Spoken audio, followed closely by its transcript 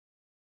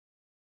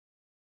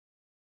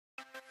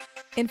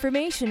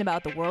Information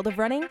about the world of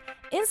running,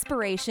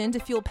 inspiration to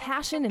fuel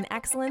passion and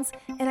excellence,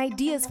 and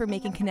ideas for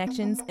making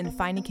connections and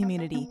finding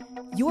community.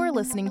 You're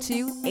listening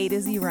to A to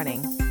Z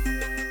Running.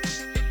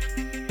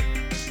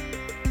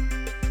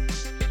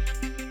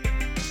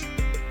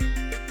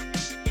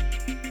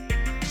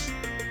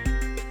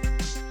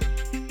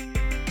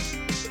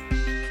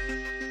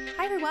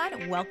 Hi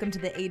everyone, welcome to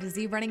the A to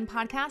Z Running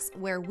podcast,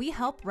 where we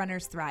help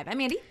runners thrive. I'm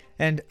Andy.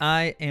 And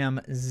I am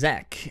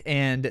Zach,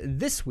 and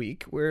this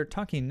week we're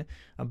talking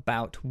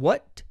about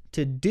what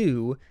to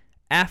do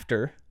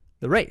after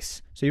the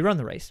race. So you run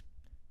the race.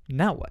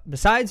 Now what?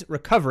 Besides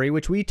recovery,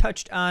 which we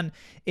touched on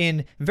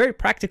in very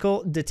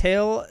practical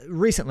detail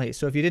recently.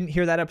 So if you didn't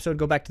hear that episode,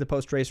 go back to the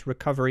post-race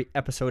recovery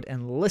episode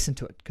and listen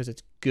to it, because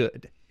it's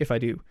good, if I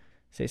do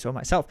say so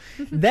myself.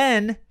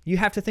 Then you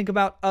have to think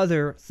about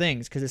other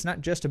things, because it's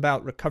not just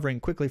about recovering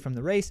quickly from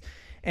the race,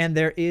 and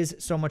there is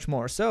so much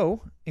more.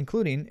 So,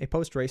 including a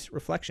post-race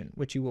reflection,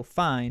 which you will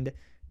find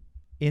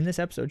in this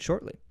episode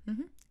shortly.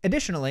 Mm-hmm.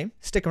 Additionally,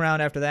 stick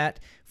around after that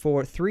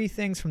for 3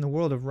 things from the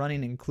world of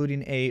running,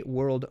 including a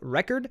world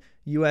record,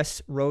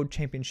 U.S. Road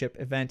Championship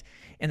event,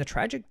 and the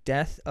tragic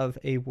death of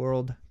a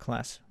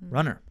world-class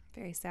runner.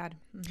 Very sad.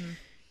 Mm-hmm.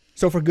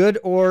 So for good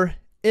or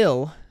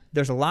ill,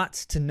 there's a lot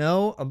to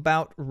know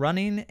about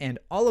running, and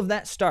all of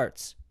that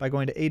starts by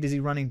going to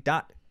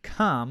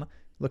atozrunning.com,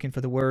 looking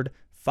for the word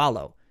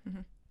follow.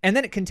 Mm-hmm. And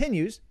then it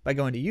continues by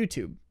going to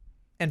YouTube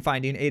and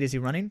finding A to Z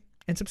Running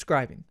and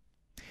subscribing.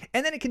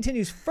 And then it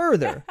continues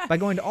further by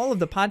going to all of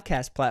the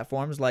podcast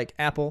platforms like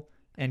Apple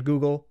and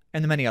Google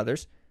and the many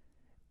others,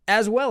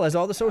 as well as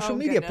all the social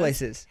media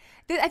places.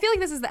 I feel like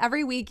this is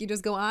every week you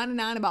just go on and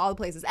on about all the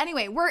places.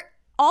 Anyway, we're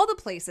all the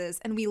places,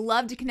 and we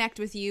love to connect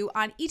with you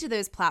on each of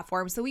those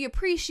platforms, so we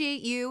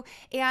appreciate you.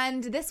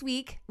 And this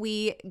week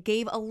we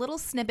gave a little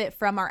snippet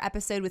from our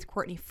episode with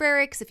Courtney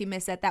Frericks. If you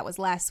missed it, that was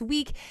last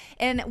week,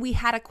 and we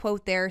had a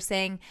quote there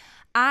saying,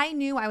 "I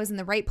knew I was in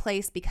the right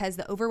place because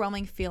the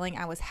overwhelming feeling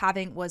I was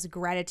having was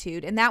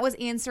gratitude." And that was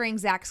answering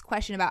Zach's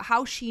question about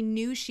how she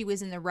knew she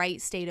was in the right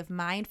state of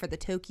mind for the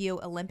Tokyo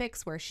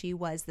Olympics, where she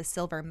was the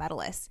silver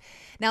medalist.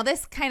 Now,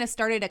 this kind of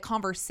started a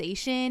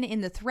conversation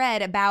in the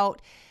thread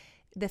about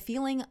the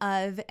feeling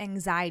of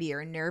anxiety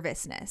or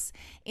nervousness.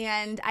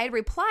 And I had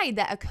replied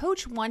that a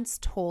coach once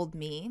told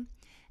me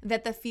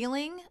that the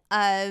feeling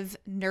of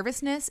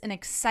nervousness and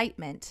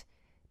excitement,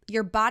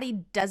 your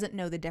body doesn't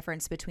know the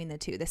difference between the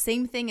two. The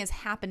same thing is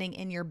happening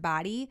in your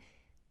body,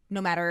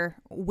 no matter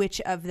which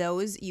of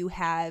those you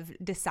have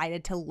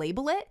decided to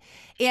label it.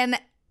 And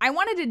I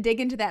wanted to dig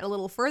into that a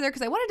little further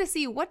because I wanted to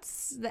see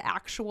what's the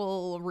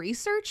actual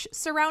research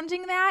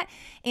surrounding that.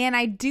 And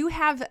I do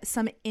have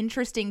some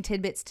interesting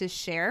tidbits to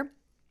share.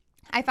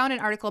 I found an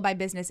article by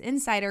Business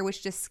Insider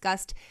which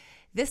discussed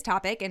this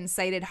topic and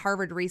cited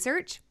Harvard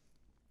research.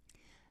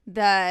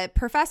 The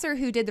professor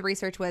who did the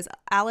research was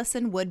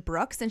Allison Wood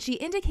Brooks, and she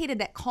indicated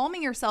that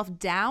calming yourself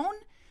down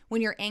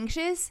when you're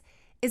anxious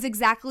is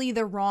exactly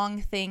the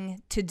wrong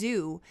thing to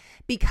do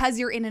because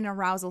you're in an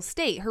arousal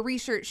state. Her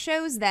research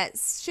shows that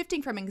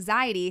shifting from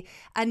anxiety,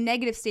 a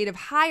negative state of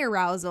high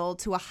arousal,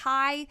 to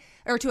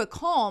a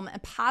calm, a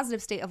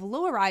positive state of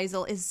low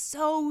arousal is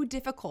so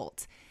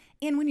difficult.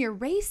 And when you're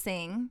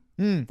racing,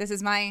 this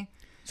is my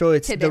So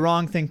it's tidbit. the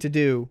wrong thing to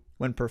do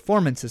when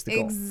performance is the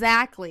goal.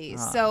 Exactly.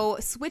 So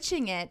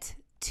switching it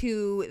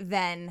to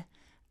then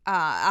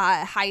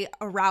a high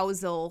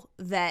arousal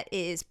that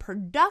is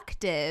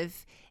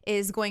productive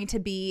is going to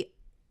be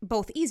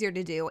both easier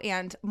to do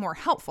and more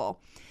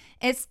helpful.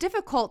 It's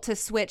difficult to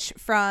switch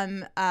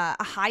from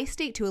a high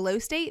state to a low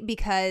state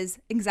because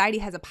anxiety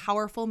has a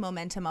powerful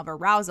momentum of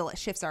arousal. It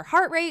shifts our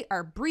heart rate,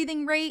 our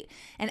breathing rate,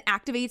 and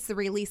activates the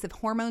release of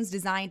hormones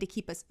designed to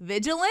keep us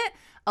vigilant,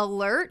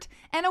 alert,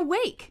 and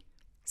awake.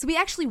 So we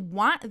actually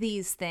want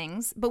these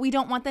things, but we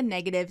don't want the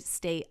negative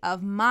state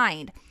of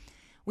mind.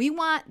 We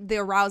want the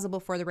arousal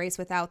before the race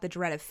without the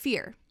dread of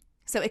fear.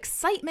 So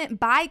excitement,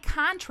 by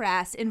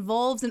contrast,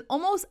 involves an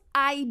almost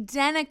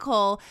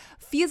identical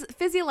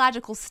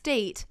physiological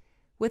state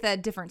with a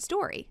different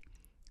story,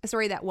 a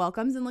story that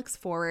welcomes and looks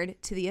forward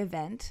to the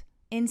event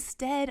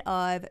instead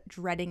of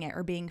dreading it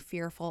or being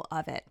fearful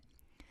of it.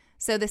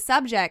 So the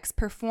subjects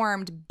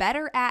performed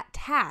better at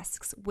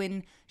tasks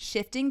when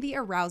shifting the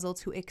arousal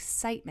to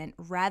excitement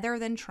rather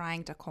than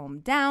trying to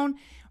calm down,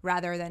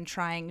 rather than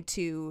trying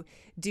to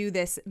do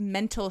this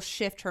mental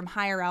shift from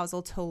high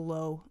arousal to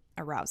low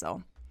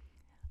arousal.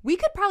 We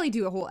could probably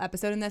do a whole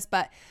episode in this,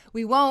 but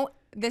we won't.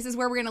 This is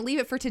where we're going to leave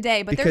it for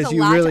today, but because there's a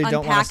lot to unpack there. Because you really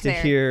don't want us to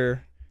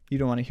hear... You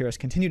don't want to hear us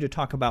continue to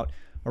talk about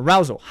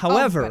arousal.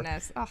 However,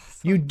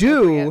 you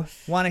do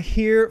want to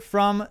hear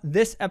from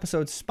this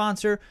episode's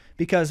sponsor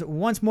because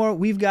once more,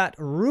 we've got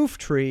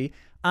Rooftree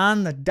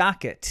on the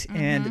docket,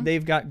 and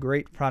they've got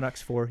great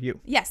products for you.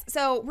 Yes.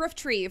 So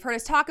Rooftree, you've heard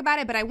us talk about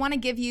it, but I want to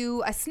give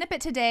you a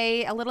snippet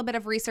today, a little bit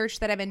of research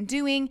that I've been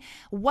doing.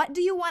 What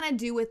do you want to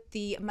do with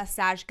the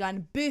massage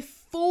gun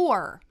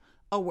before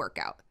a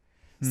workout?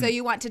 So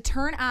you want to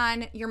turn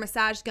on your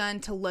massage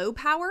gun to low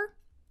power.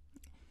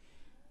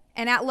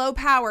 And at low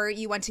power,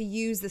 you want to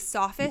use the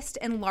softest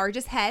and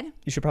largest head.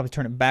 You should probably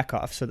turn it back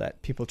off so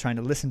that people trying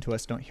to listen to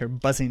us don't hear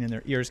buzzing in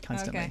their ears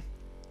constantly. Okay.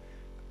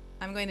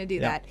 I'm going to do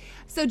that.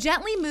 So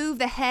gently move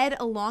the head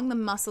along the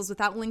muscles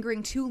without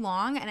lingering too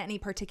long in any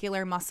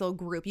particular muscle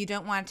group. You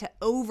don't want to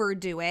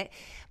overdo it,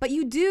 but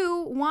you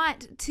do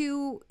want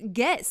to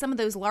get some of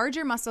those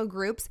larger muscle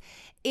groups.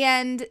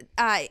 And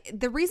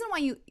the reason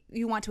why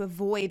you want to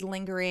avoid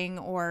lingering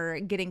or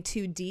getting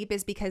too deep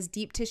is because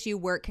deep tissue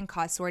work can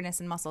cause soreness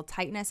and muscle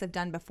tightness if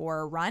done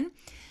before a run.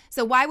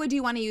 So why would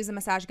you want to use a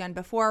massage gun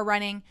before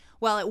running?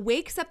 Well, it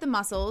wakes up the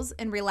muscles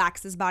and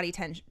relaxes body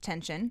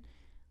tension,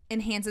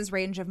 enhances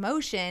range of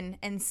motion,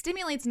 and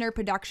stimulates nerve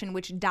production,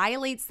 which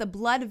dilates the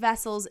blood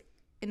vessels,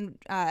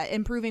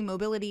 improving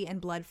mobility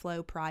and blood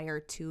flow prior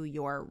to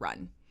your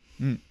run.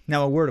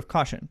 Now, a word of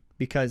caution,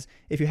 because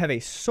if you have a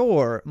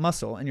sore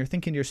muscle and you're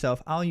thinking to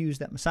yourself, I'll use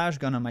that massage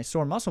gun on my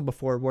sore muscle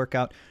before a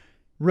workout,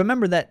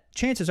 remember that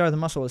chances are the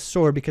muscle is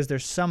sore because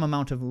there's some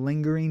amount of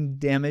lingering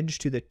damage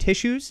to the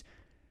tissues,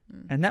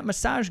 and that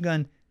massage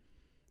gun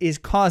is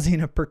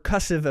causing a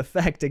percussive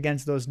effect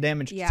against those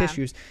damaged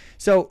tissues.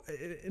 So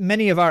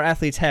many of our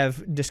athletes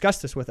have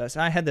discussed this with us.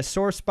 I had this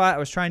sore spot. I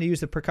was trying to use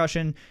the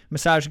percussion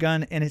massage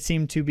gun, and it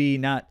seemed to be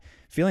not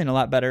feeling a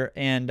lot better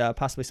and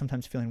possibly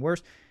sometimes feeling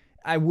worse.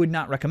 I would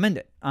not recommend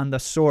it on the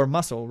sore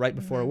muscle right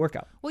before a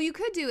workout. Well, you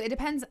could do, it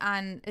depends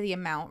on the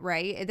amount,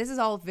 right? This is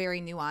all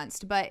very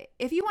nuanced, but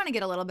if you want to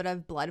get a little bit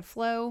of blood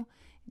flow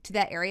to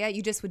that area,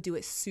 you just would do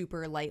it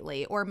super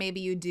lightly, or maybe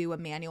you do a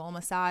manual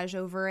massage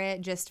over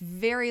it just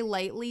very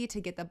lightly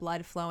to get the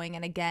blood flowing,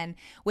 and again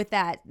with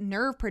that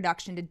nerve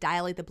production to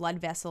dilate the blood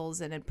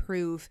vessels and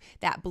improve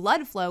that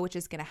blood flow, which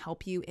is going to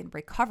help you in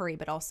recovery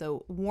but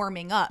also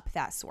warming up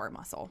that sore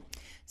muscle.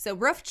 So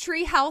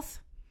Rooftree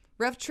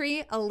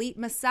Elite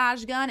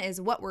Massage Gun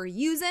is what we're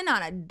using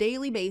on a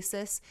daily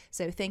basis,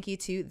 so thank you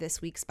to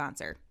this week's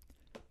sponsor.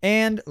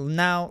 And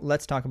now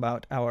let's talk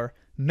about our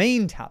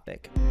main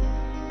topic.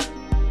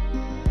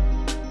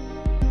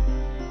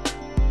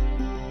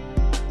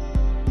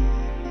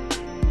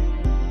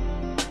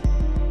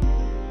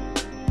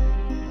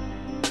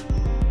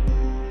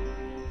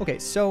 Okay,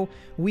 so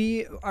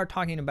we are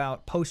talking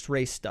about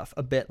post-race stuff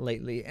a bit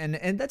lately, and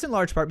that's in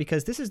large part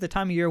because this is the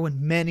time of year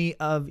when many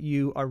of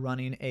you are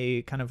running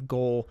a kind of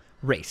goal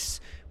race.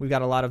 We've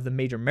got a lot of the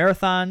major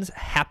marathons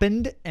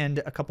happened and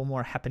a couple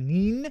more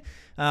happening,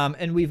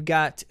 and we've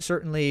got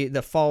certainly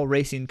the fall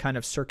racing kind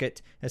of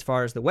circuit as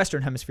far as the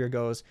Western Hemisphere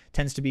goes,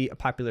 tends to be a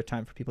popular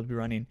time for people to be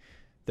running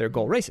their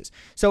goal races.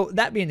 So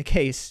that being the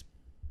case,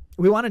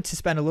 we wanted to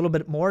spend a little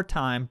bit more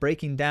time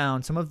breaking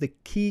down some of the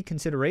key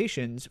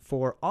considerations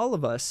for all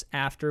of us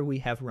after we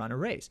have run a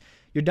race.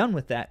 You're done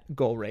with that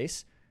goal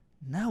race.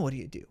 Now what do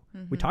you do?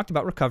 We talked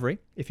about recovery.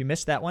 If you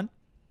missed that one,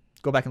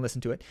 go back and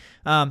listen to it.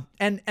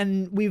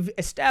 And we've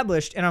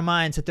established in our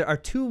minds that there are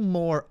two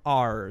more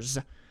R's,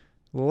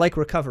 like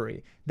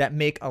recovery, that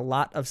make a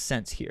lot of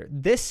sense here.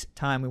 This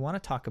time we want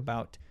to talk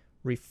about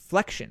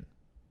reflection.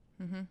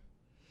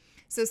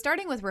 So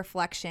starting with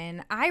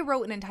reflection, I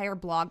wrote an entire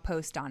blog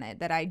post on it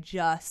that I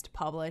just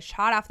published,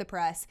 hot off the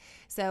press.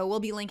 So we'll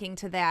be linking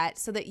to that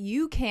so that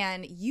you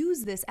can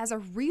use this as a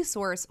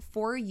resource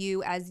for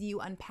you as you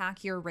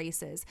unpack your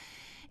races.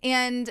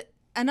 And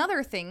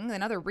another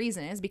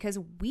reason is because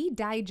we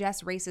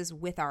digest races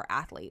with our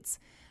athletes.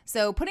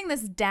 So putting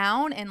this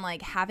down and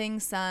like having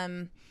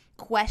some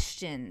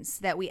questions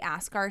that we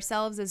ask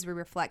ourselves as we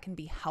reflect can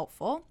be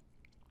helpful.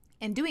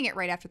 And doing it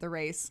right after the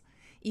race,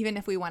 even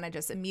if we want to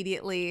just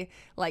immediately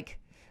like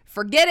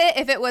forget it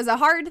if it was a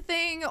hard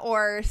thing,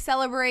 or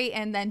celebrate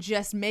and then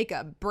just make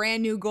a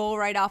brand new goal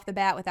right off the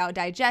bat without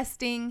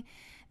digesting,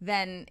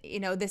 then,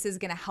 this is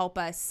going to help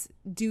us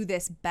do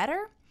this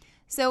better.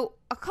 So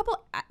a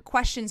couple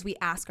questions we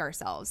ask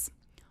ourselves: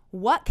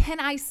 what can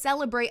I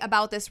celebrate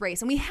about this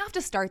race? And we have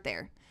to start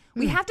there.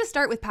 We have to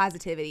start with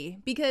positivity,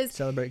 because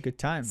celebrate good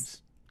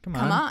times. Come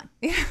on.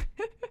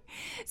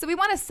 So we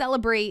want to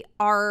celebrate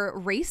our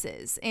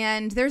races,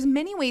 and there's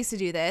many ways to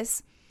do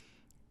this.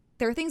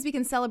 There are things we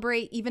can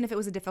celebrate even if it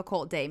was a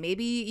difficult day.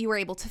 Maybe you were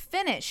able to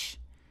finish.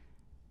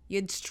 You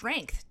had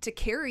strength to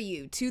carry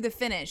you to the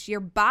finish.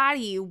 Your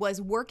body was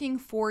working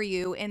for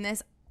you in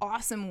this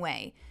awesome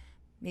way.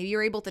 Maybe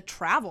you're able to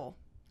travel.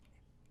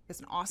 It's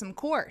an awesome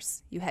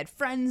course. You had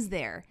friends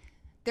there.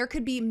 There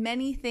could be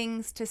many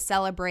things to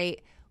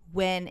celebrate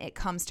when it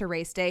comes to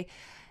race day.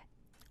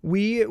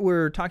 We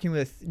were talking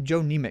with Joe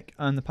Nemec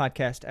on the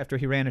podcast after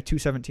he ran a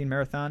 2:17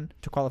 marathon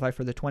to qualify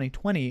for the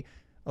 2020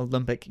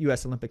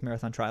 U.S. Olympic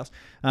marathon trials.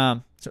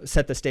 So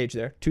set the stage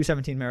there.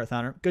 2:17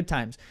 marathoner, good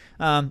times.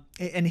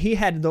 And he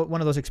had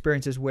one of those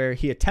experiences where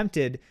he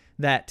attempted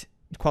that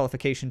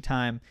qualification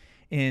time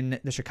in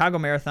the Chicago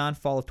Marathon,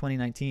 fall of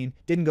 2019.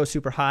 Didn't go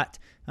super hot.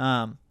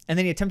 And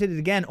then he attempted it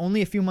again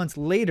only a few months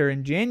later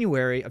in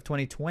January of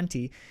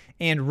 2020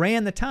 and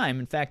ran the time.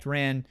 In fact,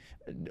 ran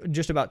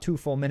just about 2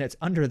 full minutes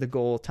under the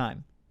goal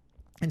time.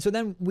 And so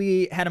then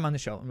we had him on the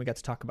show and we got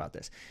to talk about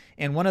this.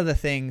 And one of the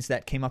things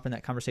that came up in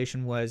that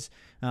conversation was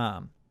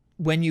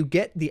when you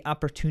get the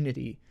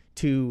opportunity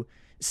to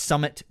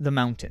summit the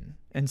mountain.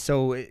 And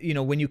so,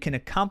 when you can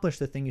accomplish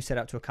the thing you set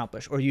out to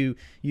accomplish, or you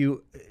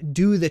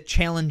do the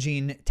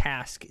challenging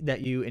task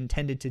that you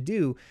intended to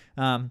do,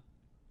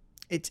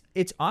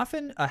 it's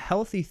often a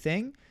healthy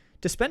thing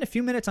to spend a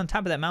few minutes on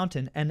top of that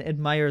mountain and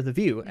admire the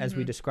view, as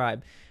we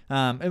describe.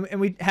 And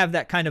we have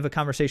that kind of a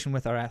conversation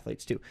with our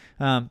athletes too.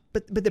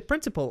 But the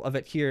principle of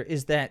it here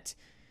is that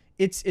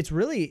it's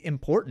really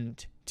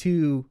important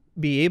to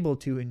be able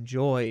to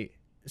enjoy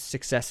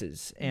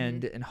successes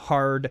and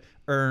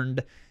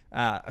hard-earned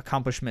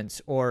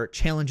accomplishments or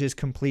challenges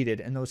completed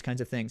and those kinds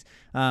of things.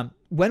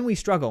 When we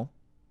struggle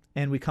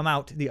and we come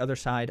out the other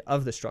side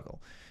of the struggle,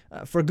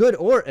 for good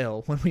or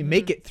ill, when we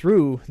make it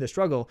through the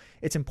struggle,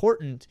 it's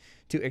important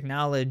to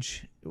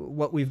acknowledge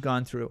what we've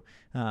gone through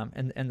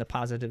and the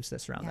positives that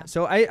surround that.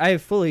 So I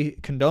fully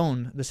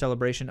condone the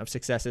celebration of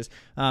successes.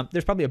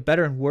 There's probably a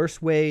better and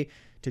worse way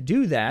to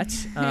do that.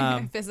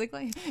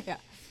 Physically? Yeah.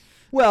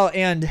 Well,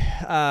 and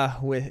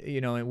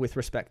with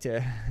respect to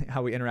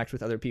how we interact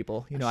with other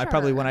people, I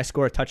probably, when I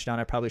score a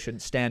touchdown, I probably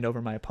shouldn't stand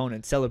over my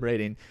opponent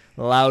celebrating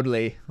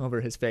loudly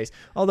over his face.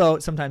 Although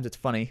sometimes it's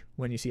funny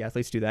when you see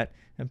athletes do that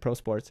in pro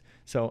sports.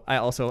 So I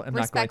also am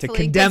not going to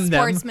condemn good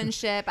them.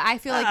 Sportsmanship. I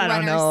feel like I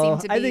runners don't know.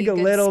 seem to be I think a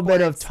good little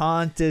bit of sports.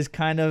 taunt is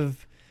kind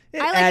of.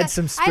 Adds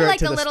some spirit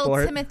to the sport. I like a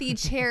little Timothy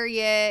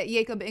Chariot,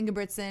 Jakob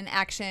Ingebrigtsen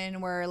action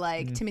where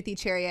Timothy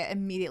Chariot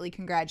immediately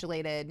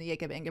congratulated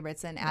Jakob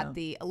Ingebrigtsen at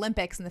the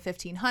Olympics in the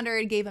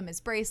 1500, gave him his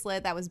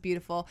bracelet. That was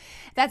beautiful.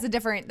 That's a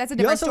different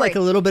You also story. like a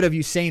little bit of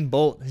Usain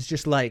Bolt. It's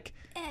just like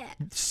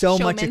so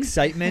Showman. much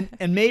excitement,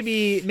 and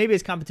maybe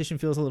his competition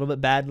feels a little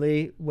bit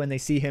badly when they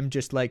see him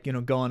just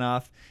going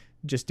off,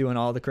 just doing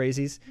all the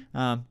crazies.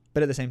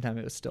 But at the same time,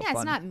 it was still fun.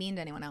 It's not mean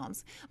to anyone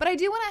else. But I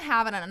do want to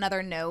have on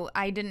another note.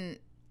 I didn't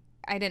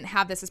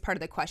have this as part of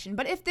the question,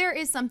 but if there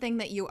is something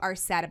that you are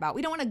sad about,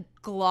 we don't want to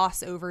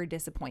gloss over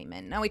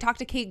disappointment. Now, we talked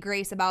to Kate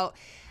Grace about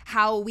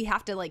how we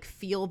have to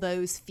feel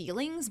those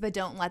feelings, but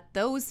don't let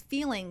those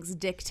feelings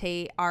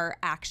dictate our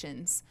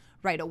actions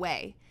right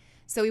away.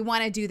 So we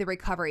want to do the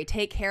recovery,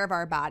 take care of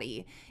our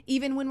body,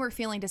 even when we're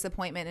feeling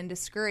disappointment and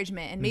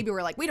discouragement. And maybe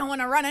we're we don't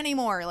want to run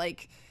anymore.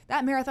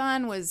 That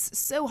marathon was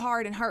so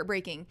hard and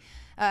heartbreaking.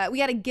 We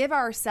got to give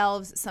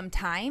ourselves some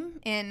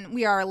time, and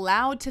we are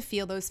allowed to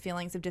feel those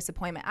feelings of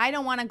disappointment. I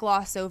don't want to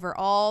gloss over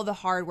all the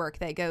hard work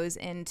that goes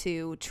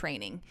into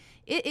training.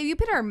 If you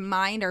put our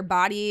mind, our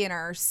body, and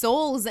our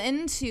souls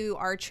into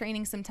our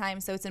training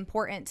sometimes, so it's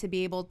important to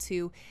be able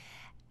to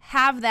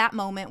have that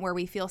moment where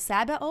we feel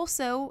sad, but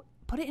also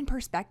put it in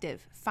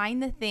perspective.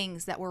 Find the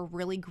things that were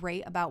really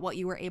great about what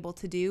you were able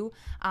to do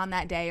on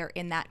that day or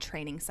in that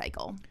training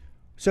cycle.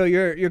 So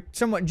you're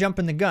somewhat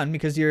jumping the gun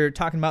because you're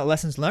talking about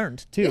lessons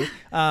learned too,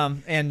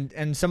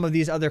 and some of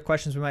these other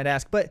questions we might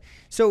ask. But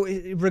so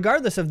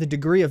regardless of the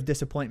degree of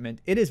disappointment,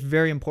 it is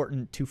very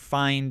important to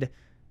find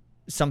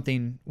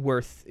something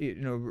worth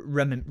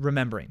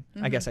remembering.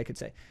 I guess I could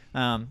say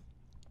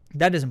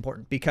that is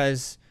important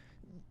because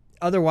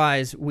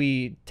otherwise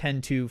we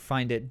tend to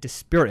find it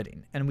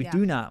dispiriting, and we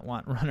do not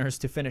want runners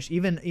to finish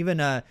even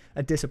a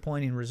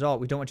disappointing result.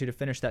 We don't want you to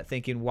finish that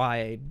thinking,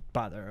 why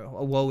bother,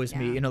 woe is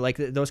me,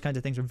 those kinds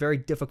of things are very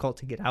difficult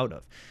to get out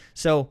of.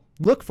 So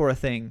look for a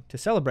thing to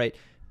celebrate,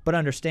 but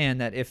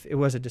understand that if it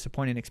was a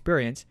disappointing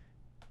experience,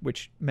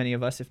 which many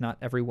of us, if not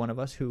every one of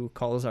us who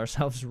calls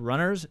ourselves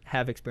runners,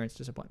 have experienced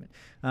disappointment.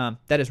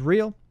 That is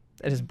real.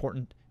 It is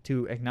important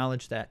to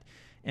acknowledge that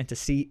and to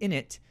see in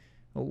it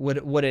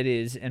what it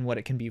is and what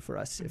it can be for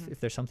us if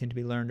there's something to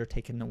be learned or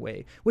taken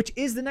away, which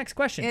is the next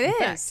question. It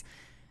is.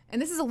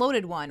 And this is a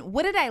loaded one.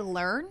 What did I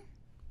learn,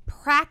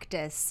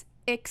 practice,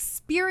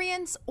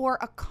 experience, or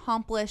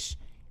accomplish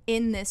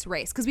in this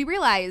race? Because we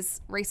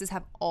realize races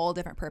have all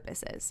different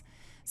purposes.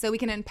 So we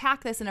can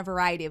unpack this in a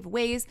variety of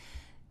ways.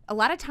 A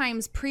lot of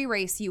times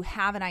pre-race, you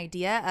have an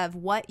idea of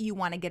what you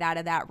want to get out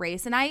of that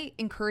race. And I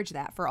encourage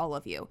that for all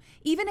of you.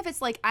 Even if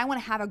it's I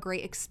want to have a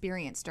great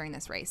experience during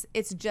this race.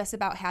 It's just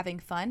about having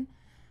fun.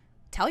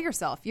 Tell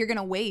yourself you're going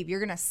to wave, you're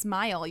going to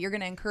smile, you're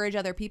going to encourage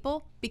other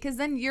people, because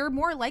then you're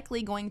more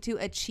likely going to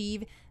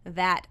achieve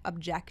that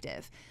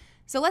objective.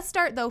 So let's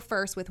start though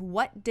first with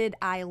what did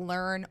I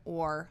learn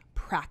or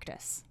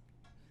practice?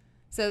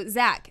 So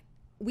Zach,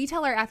 we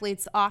tell our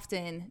athletes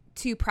often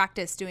to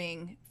practice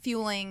doing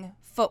fueling,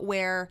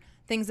 footwear,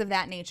 things of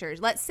that nature.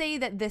 Let's say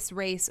that this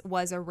race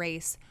was a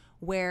race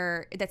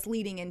where that's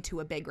leading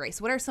into a big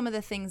race. What are some of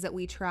the things that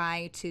we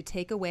try to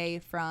take away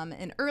from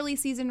an early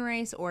season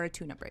race or a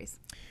tune-up race?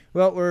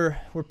 Well,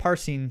 we're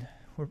parsing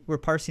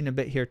a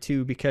bit here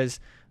too, because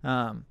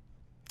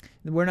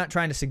we're not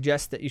trying to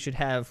suggest that you should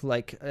have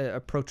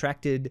a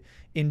protracted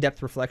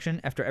in-depth reflection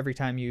after every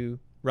time you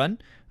run.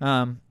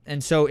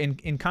 And so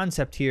in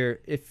concept here,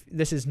 if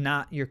this is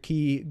not your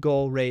key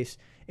goal race,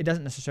 it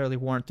doesn't necessarily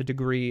warrant the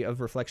degree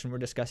of reflection we're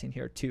discussing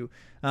here too.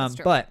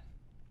 But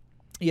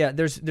yeah,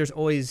 there's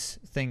always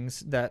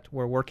things that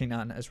we're working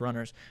on as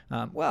runners.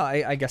 Well,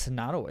 I guess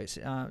not always.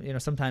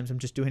 Sometimes I'm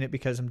just doing it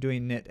because I'm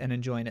doing it and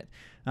enjoying it.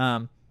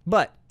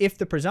 But if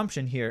the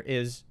presumption here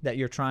is that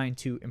you're trying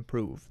to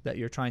improve, that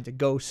you're trying to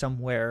go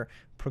somewhere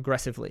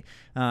progressively,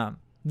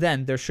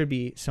 then there should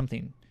be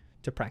something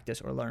to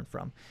practice or learn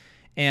from.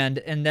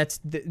 And that's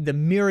the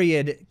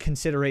myriad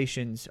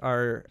considerations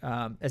are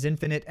as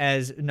infinite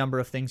as a number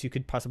of things you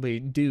could possibly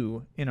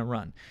do in a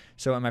run.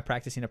 So am I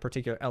practicing a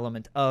particular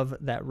element of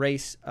that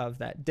race, of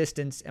that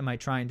distance? Am I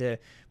trying to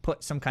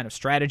put some kind of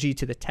strategy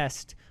to the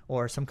test,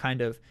 or some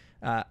kind of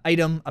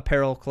item,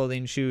 apparel,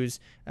 clothing,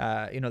 shoes,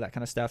 that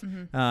kind of stuff?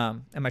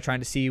 Am I trying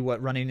to see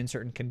what running in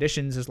certain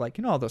conditions is like?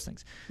 All those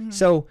things.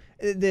 So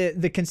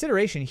the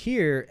consideration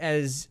here,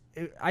 as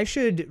I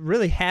should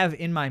really have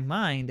in my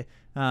mind,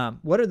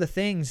 what are the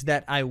things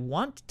that I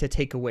want to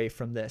take away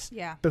from this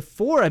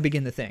before I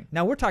begin the thing?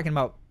 Now, we're talking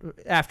about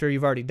after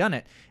you've already done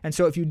it. And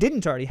so if you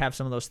didn't already have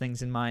some of those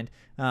things in mind,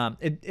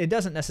 it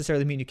doesn't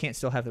necessarily mean you can't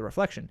still have the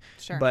reflection.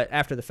 Sure. But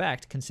after the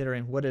fact,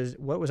 considering what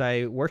was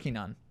I working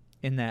on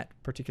in that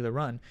particular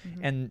run,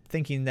 and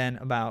thinking then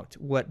about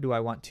what do I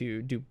want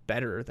to do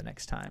better the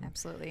next time.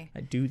 Absolutely.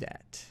 I do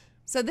that.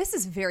 So this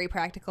is very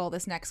practical,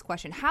 this next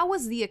question. How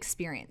was the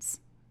experience?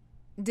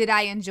 Did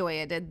I enjoy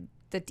it? Did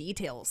the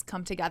details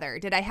come together?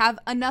 Did I have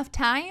enough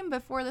time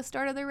before the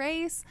start of the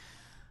race?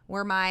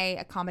 Were my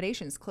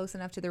accommodations close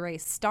enough to the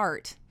race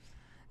start?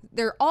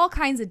 There are all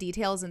kinds of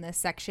details in this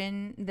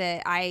section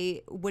that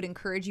I would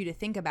encourage you to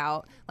think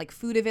about, like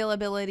food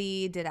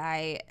availability. Did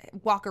I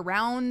walk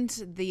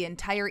around the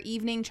entire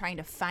evening trying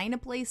to find a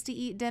place to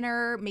eat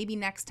dinner? Maybe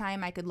next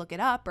time I could look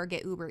it up or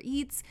get Uber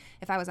Eats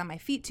if I was on my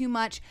feet too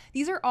much.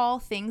 These are all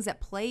things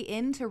that play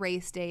into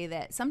race day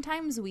that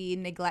sometimes we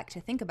neglect to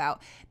think about.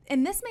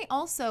 And this may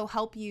also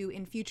help you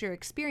in future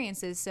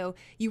experiences. So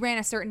you ran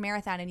a certain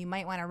marathon and you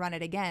might want to run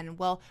it again.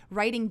 Well,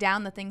 writing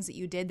down the things that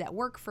you did that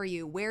work for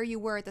you, where you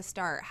were at the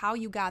start, how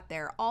you got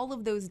there, all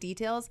of those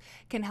details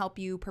can help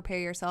you prepare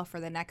yourself for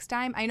the next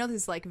time. I know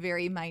this is like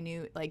very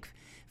minute, like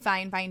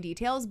fine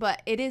details,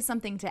 but it is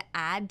something to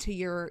add to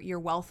your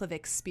wealth of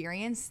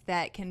experience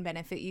that can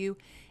benefit you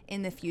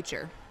in the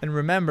future. And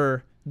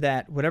remember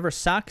that whatever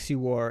socks you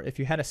wore, if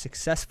you had a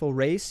successful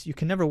race, you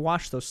can never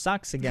wash those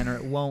socks again or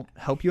it won't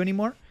help you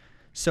anymore.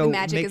 So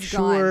make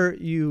sure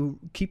you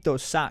keep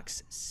those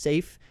socks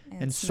safe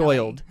and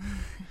soiled.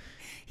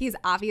 He's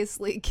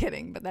obviously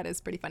kidding, but that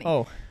is pretty funny.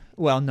 Oh,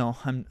 well, no,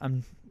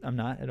 I'm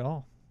not at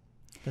all.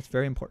 That's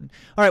very important.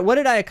 All right, what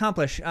did I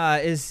accomplish?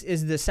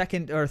 Is the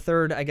second or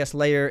third, I guess,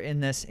 layer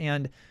in this,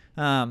 and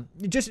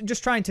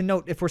just trying to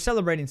note if we're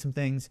celebrating some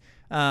things,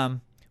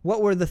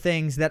 what were the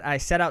things that I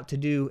set out to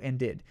do and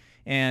did,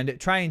 and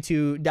trying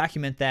to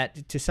document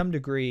that to some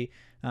degree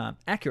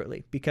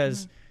accurately,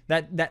 because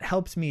that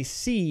helps me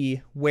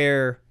see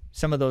where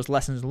some of those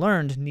lessons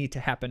learned need to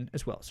happen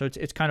as well. So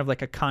it's kind of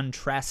like a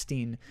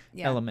contrasting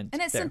element.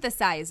 And it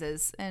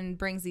synthesizes and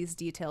brings these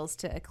details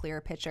to a clearer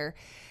picture.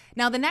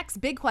 Now, the next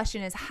big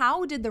question is,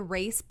 how did the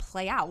race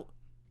play out?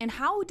 And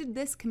how did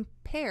this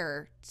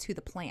compare to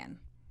the plan?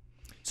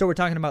 So we're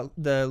talking about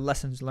the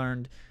lessons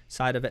learned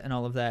side of it and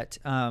all of that.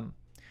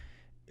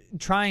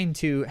 Trying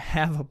to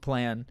have a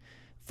plan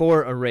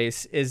for a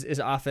race is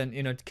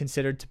often,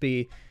 considered to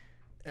be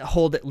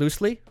hold it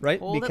loosely, right?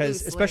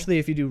 Because especially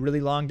if you do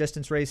really long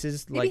distance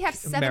races, maybe like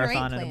have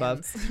marathon and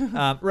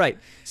above, right?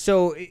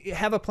 So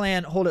have a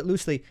plan, hold it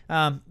loosely.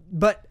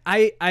 But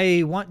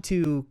I want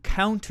to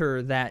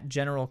counter that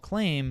general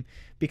claim,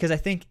 because I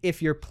think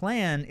if your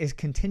plan is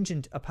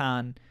contingent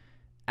upon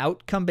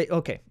outcome,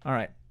 okay, all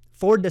right.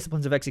 4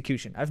 Disciplines of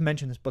Execution. I've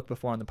mentioned this book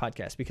before on the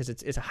podcast because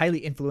it's a highly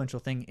influential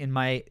thing in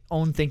my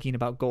own thinking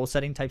about goal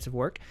setting types of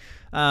work.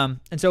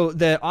 And so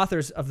the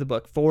authors of the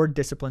book, 4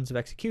 Disciplines of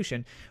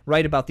Execution,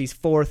 write about these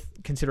 4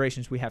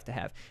 considerations we have to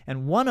have.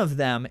 And one of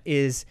them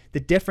is the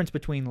difference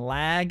between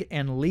lag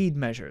and lead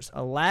measures.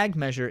 A lag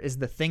measure is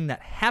the thing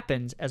that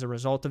happens as a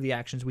result of the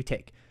actions we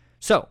take.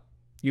 So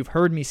you've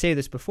heard me say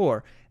this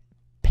before.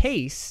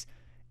 Pace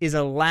is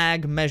a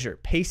lag measure.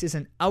 Pace is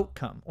an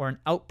outcome or an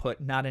output,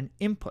 not an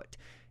input.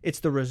 It's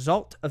the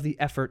result of the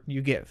effort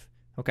you give,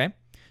 okay?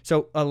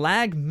 So a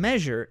lag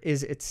measure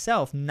is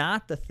itself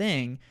not the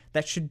thing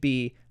that should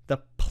be the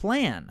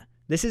plan.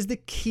 This is the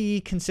key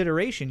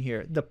consideration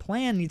here. The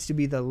plan needs to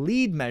be the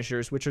lead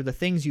measures, which are the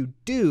things you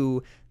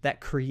do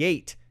that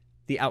create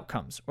the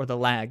outcomes or the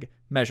lag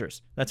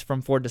measures. That's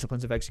from 4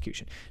 Disciplines of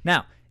Execution.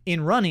 Now,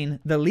 in running,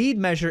 the lead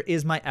measure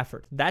is my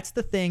effort. That's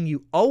the thing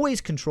you always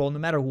control no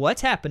matter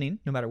what's happening,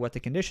 no matter what the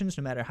conditions,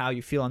 no matter how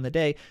you feel on the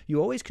day. You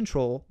always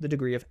control the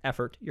degree of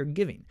effort you're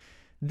giving.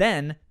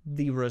 Then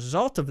the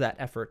result of that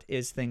effort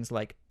is things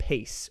like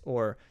pace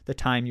or the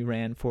time you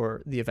ran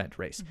for the event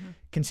race.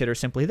 Consider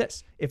simply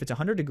this. If it's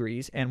 100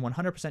 degrees and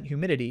 100%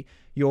 humidity,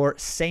 your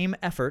same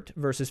effort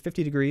versus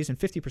 50 degrees and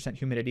 50%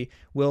 humidity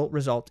will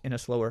result in a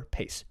slower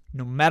pace.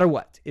 No matter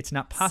what, it's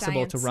not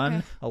possible to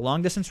run a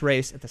long distance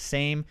race at the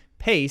same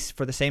pace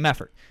for the same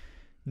effort.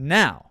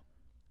 Now,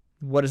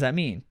 what does that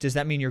mean? Does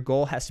that mean your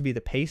goal has to be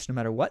the pace no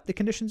matter what the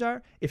conditions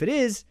are? If it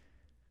is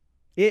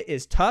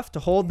tough to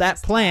hold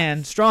that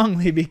plan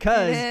strongly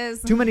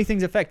because too many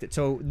things affect it.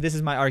 So this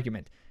is my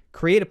argument.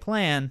 Create a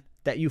plan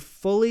that you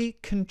fully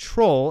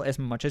control as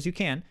much as you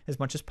can, as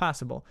much as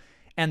possible,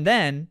 and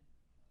then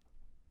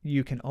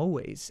you can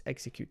always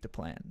execute the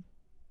plan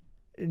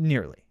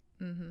nearly.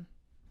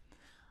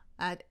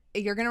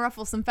 You're going to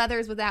ruffle some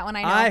feathers with that one,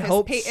 I know. I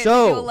hope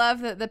so. You'll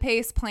love the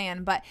PACE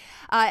plan. But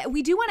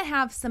we do want to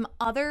have some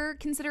other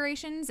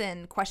considerations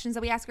and questions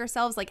that we ask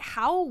ourselves, like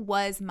how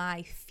was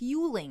my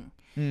fueling?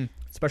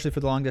 Especially for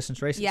the long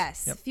distance races.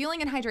 Yes. Yep.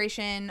 Fueling and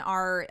hydration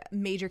are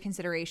major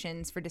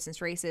considerations for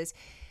distance races.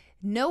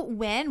 Note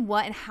when,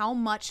 what, and how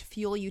much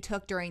fuel you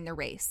took during the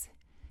race.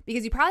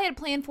 Because you probably had a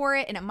plan for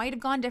it and it might have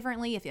gone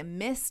differently if you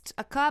missed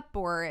a cup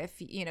or if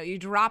you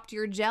dropped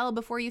your gel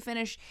before you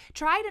finish.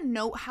 Try to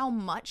note how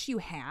much you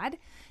had.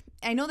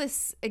 I know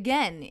this,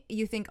 again,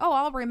 you think, oh,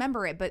 I'll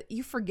remember it, but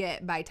you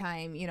forget by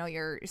time,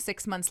 you're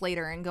 6 months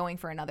later and going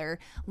for another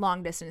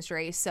long distance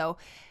race. So,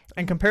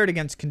 and compare it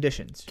against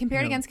conditions.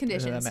 Against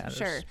conditions,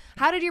 sure.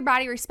 How did your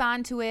body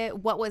respond to it?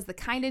 What was the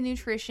kind of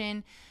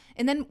nutrition?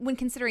 And then when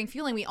considering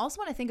fueling, we also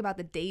want to think about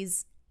the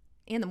days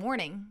and the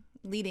morning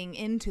leading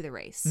into the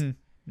race.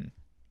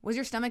 Was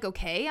your stomach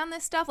okay on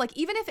this stuff? Like,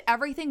 even if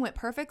everything went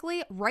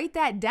perfectly, write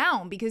that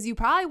down because you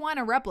probably want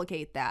to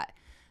replicate that.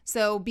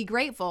 So be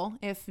grateful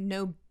if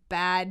no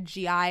bad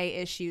GI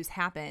issues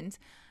happened,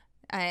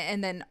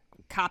 and then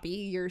copy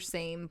your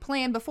same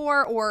plan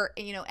before, or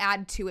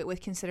add to it with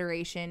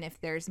consideration if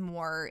there's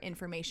more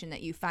information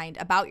that you find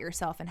about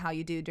yourself and how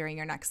you do during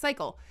your next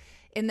cycle.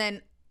 And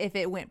then if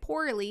it went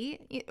poorly,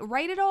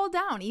 write it all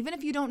down. Even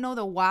if you don't know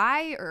the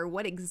why or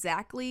what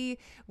exactly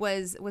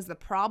was the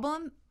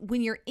problem,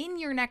 when you're in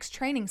your next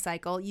training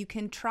cycle, you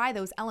can try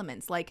those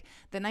elements. Like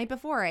the night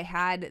before I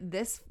had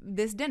this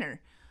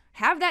dinner.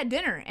 Have that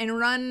dinner and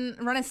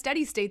run a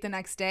steady state the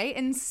next day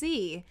and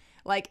see,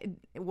 like,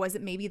 was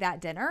it maybe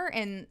that dinner?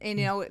 And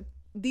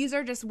these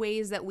are just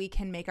ways that we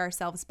can make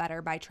ourselves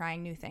better by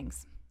trying new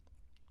things.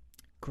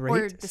 Great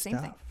or the same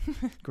thing.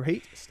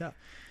 Great stuff.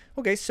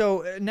 Okay,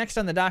 so next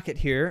on the docket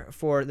here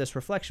for this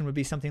reflection would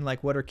be something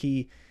like, what are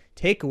key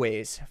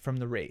takeaways from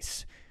the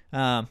race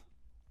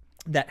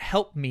that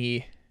help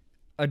me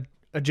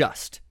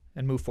adjust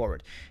and move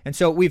forward? And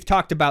so we've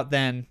talked about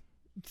then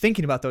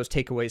thinking about those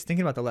takeaways,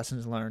 thinking about the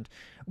lessons learned.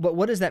 But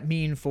what does that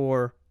mean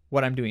for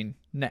what I'm doing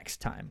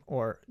next time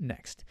or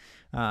next?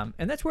 And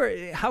that's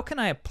where, how can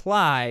I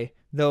apply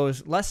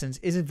those lessons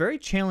is a very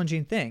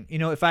challenging thing.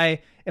 If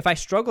I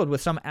struggled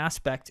with some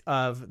aspect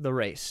of the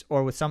race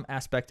or with some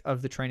aspect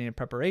of the training and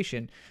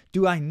preparation,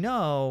 do I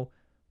know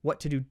what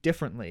to do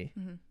differently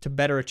to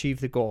better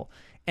achieve the goal?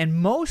 And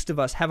most of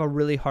us have a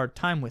really hard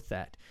time with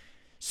that.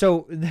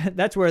 So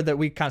that's where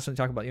we constantly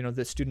talk about,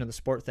 the student of the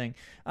sport thing.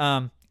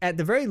 At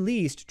the very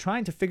least,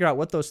 trying to figure out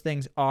what those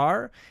things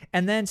are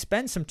and then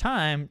spend some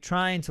time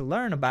trying to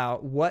learn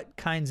about what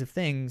kinds of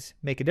things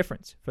make a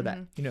difference for that.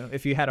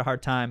 If you had a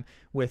hard time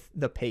with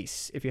the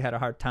pace, if you had a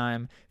hard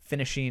time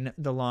finishing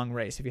the long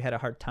race, if you had a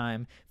hard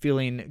time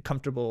feeling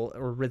comfortable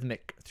or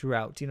rhythmic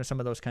throughout, some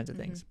of those kinds of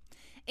things.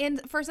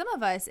 And for some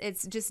of us,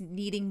 it's just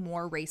needing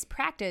more race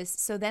practice.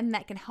 So then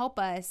that can help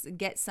us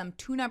get some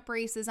tune-up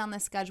races on the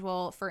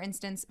schedule. For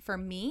instance, for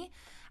me,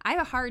 I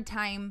have a hard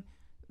time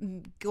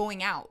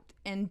going out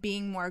and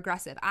being more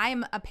aggressive.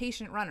 I'm a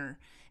patient runner.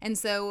 And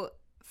so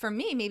for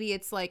me, maybe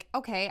it's like,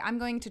 okay, I'm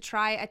going to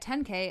try a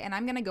 10K and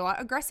I'm going to go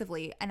out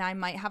aggressively. And I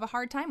might have a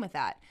hard time with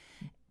that.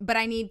 But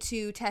I need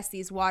to test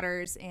these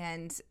waters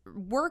and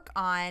work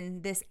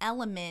on this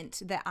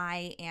element that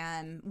I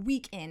am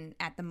weak in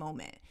at the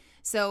moment.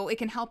 So it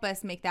can help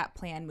us make that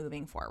plan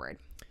moving forward.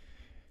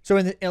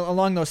 So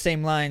along those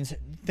same lines,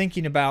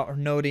 thinking about or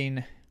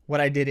noting what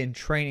I did in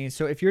training.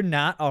 So if you're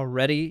not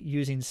already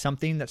using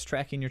something that's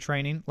tracking your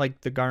training,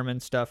 like the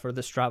Garmin stuff or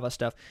the Strava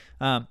stuff,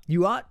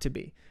 you ought to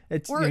be.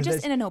 Or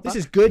just in a notebook. This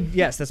is good.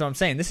 Yes, that's what I'm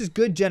saying. This is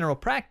good general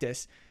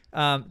practice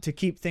to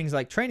keep things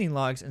like training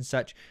logs and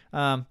such.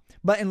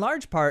 But in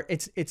large part,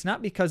 it's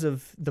not because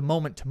of the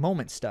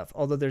moment-to-moment stuff,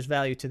 although there's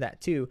value to that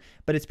too,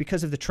 but it's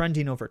because of the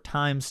trending over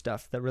time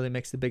stuff that really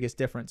makes the biggest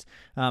difference.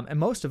 And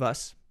most of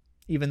us,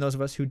 even those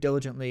of us who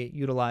diligently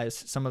utilize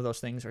some of those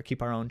things or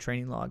keep our own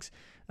training logs,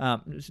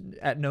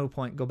 at no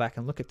point go back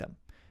and look at them.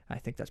 I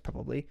think that's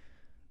probably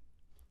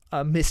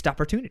a missed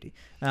opportunity.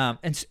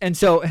 And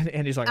so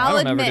he's like, I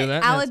don't ever do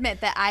that. I'll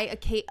admit that I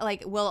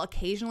will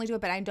occasionally do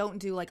it, but I don't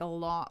do like a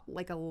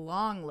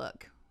long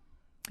look.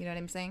 You know what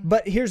I'm saying?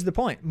 But here's the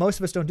point. Most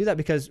of us don't do that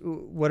because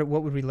what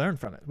would we learn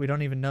from it? We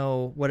don't even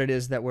know what it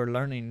is that we're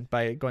learning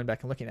by going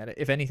back and looking at it,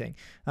 if anything.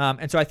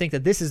 And so I think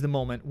that this is the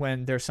moment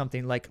when there's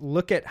something like,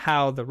 look at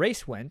how the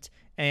race went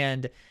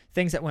and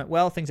things that went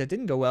well, things that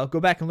didn't go well. Go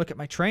back and look at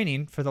my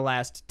training for the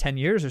last 10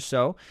 years or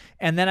so.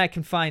 And then I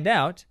can find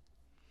out.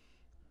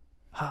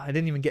 I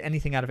didn't even get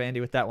anything out of Andy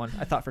with that one.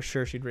 I thought for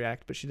sure she'd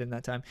react, but she didn't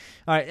that time.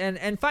 All right.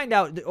 And find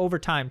out over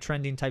time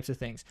trending types of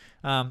things.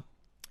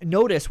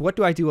 Notice, what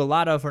do I do a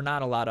lot of or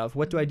not a lot of?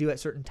 What do I do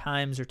at certain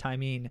times or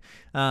timing?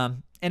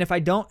 And if I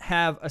don't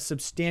have a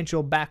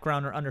substantial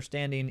background or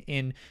understanding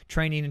in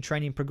training and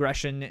training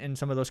progression and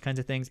some of those kinds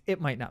of things,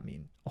 it might not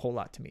mean a whole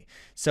lot to me.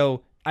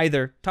 So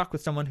either talk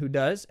with someone who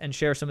does and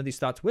share some of these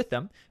thoughts with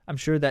them. I'm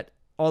sure that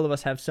all of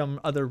us have some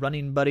other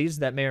running buddies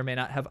that may or may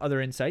not have other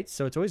insights.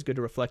 So it's always good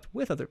to reflect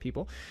with other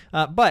people.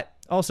 But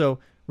also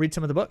read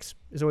some of the books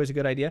is always a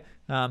good idea.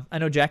 I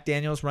know Jack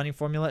Daniel's Running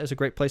Formula is a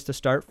great place to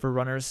start for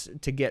runners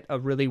to get a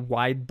really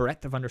wide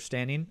breadth of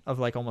understanding of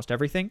like almost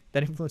everything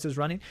that influences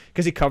running,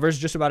 because he covers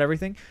just about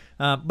everything.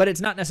 But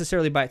it's not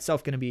necessarily by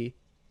itself going to be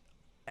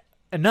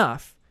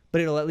enough,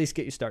 but it'll at least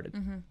get you started.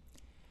 Mm-hmm.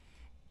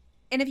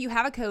 And if you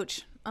have a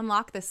coach,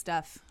 unlock this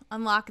stuff.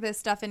 Unlock this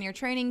stuff in your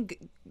training.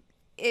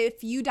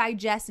 If you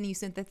digest and you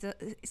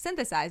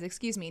synthesize,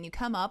 and you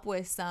come up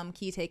with some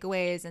key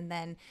takeaways and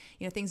then,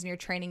 things in your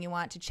training you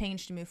want to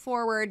change to move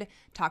forward,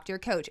 talk to your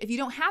coach. If you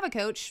don't have a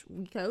coach,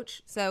 we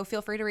coach. So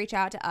feel free to reach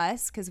out to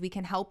us because we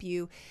can help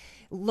you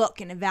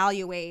look and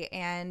evaluate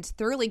and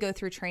thoroughly go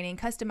through training,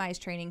 customize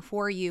training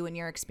for you and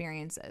your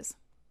experiences.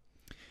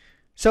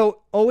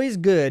 So always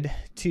good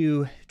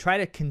to try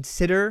to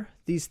consider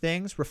these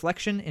things.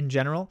 Reflection in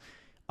general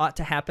ought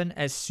to happen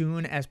as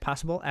soon as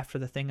possible after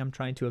the thing I'm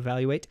trying to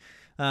evaluate.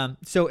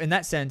 So in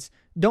that sense,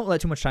 don't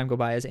let too much time go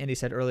by, as Andy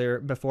said earlier,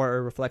 before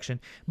a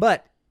reflection.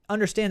 But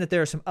understand that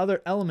there are some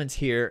other elements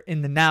here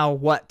in the now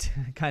what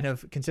kind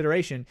of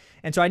consideration.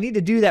 And so I need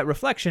to do that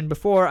reflection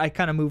before I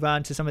kind of move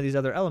on to some of these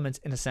other elements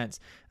in a sense.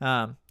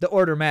 The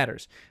order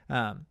matters.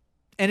 And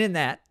in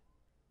that,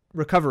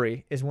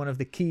 recovery is one of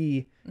the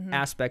key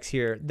aspects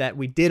here that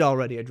we did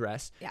already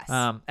address, yes.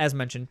 As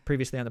mentioned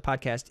previously on the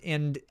podcast.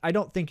 And I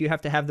don't think you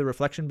have to have the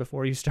reflection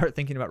before you start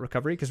thinking about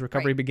recovery, because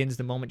recovery begins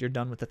the moment you're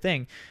done with the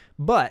thing.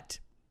 But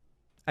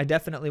I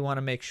definitely want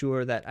to make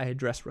sure that I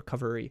address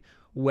recovery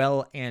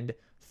well and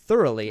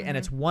thoroughly. And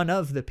it's one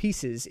of the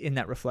pieces in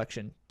that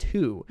reflection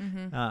too.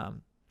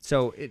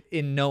 So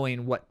in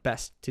knowing what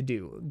best to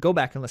do, go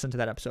back and listen to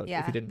that episode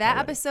if you didn't. That already.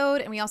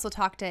 episode, and we also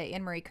talked to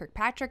Anne-Marie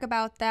Kirkpatrick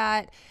about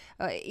that.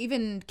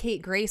 Even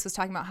Kate Grace was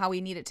talking about how we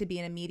need it to be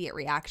an immediate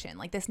reaction.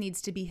 Like this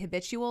needs to be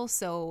habitual,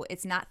 so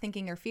it's not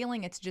thinking or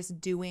feeling, it's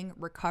just doing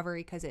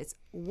recovery because it's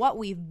what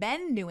we've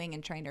been doing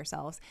and trained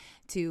ourselves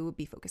to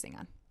be focusing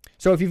on.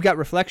 So if you've got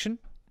reflection,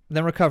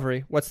 then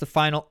recovery, what's the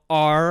final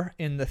R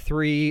in the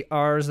 3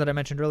 R's that I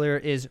mentioned earlier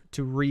is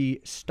to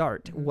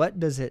restart. What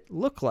does it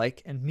look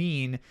like and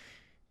mean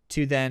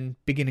to then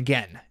begin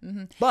again?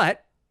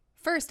 But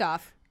first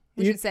off,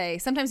 we should say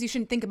sometimes you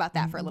shouldn't think about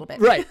that for a little bit.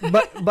 Right.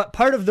 But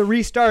part of the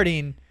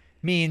restarting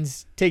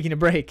means taking a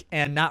break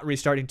and not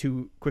restarting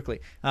too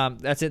quickly.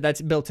 That's it.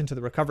 That's built into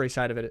the recovery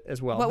side of it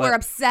as well. But we're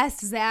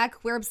obsessed,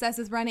 Zach. We're obsessed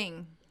with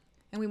running,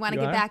 and we want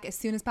to get back as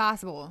soon as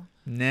possible.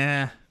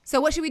 Nah.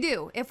 So what should we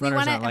do if we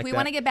want to? If we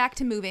want to get back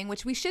to moving,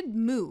 which we should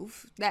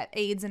move, that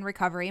aids in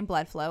recovery and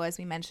blood flow, as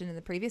we mentioned in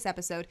the previous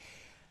episode.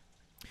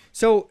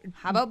 So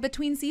how about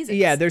between seasons?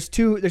 Yeah, there's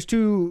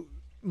two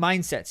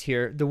mindsets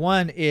here. The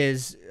one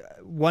is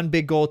one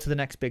big goal to the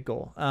next big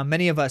goal.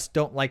 Many of us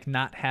don't like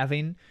not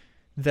having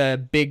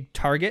the big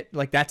target.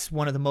 Like that's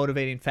one of the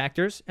motivating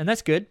factors, and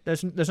that's good.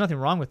 There's nothing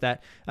wrong with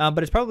that. But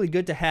it's probably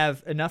good to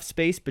have enough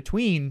space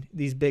between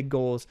these big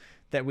goals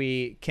that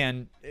we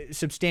can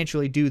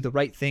substantially do the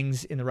right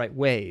things in the right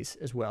ways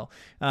as well.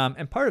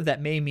 And part of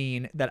that may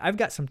mean that I've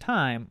got some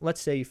time.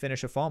 Let's say you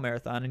finish a fall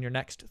marathon and your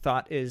next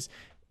thought is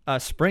a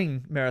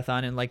spring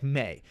marathon in like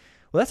May.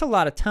 Well, that's a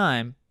lot of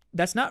time.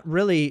 That's not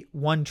really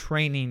one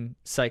training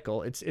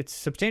cycle. It's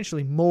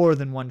substantially more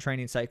than one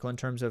training cycle in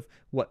terms of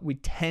what we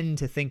tend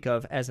to think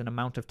of as an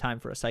amount of time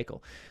for a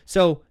cycle.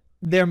 So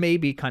there may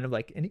be kind of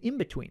like an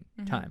in-between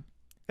time,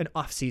 an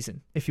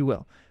off-season, if you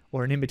will,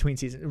 or an in-between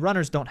season.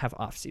 Runners don't have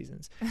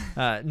off-seasons,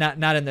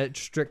 not in the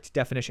strict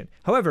definition.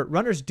 However,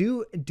 runners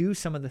do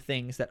some of the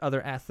things that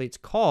other athletes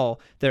call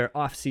their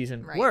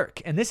off-season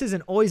work. And this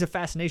isn't always a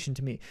fascination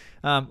to me.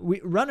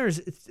 Runners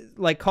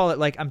like call it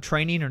like I'm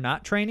training or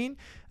not training.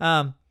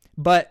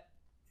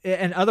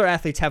 And other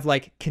athletes have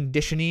like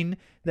conditioning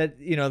that,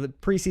 the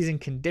preseason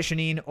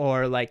conditioning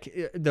or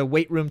like the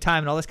weight room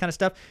time and all this kind of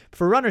stuff.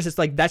 For runners, it's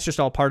like, that's just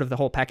all part of the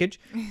whole package.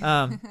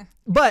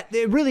 But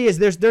it really is,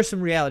 there's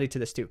some reality to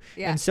this too.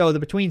 Yeah. And so the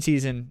between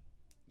season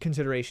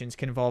considerations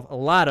can involve a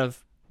lot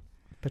of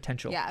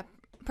potential. Yeah.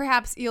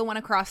 Perhaps you'll want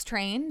to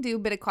cross-train, do a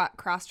bit of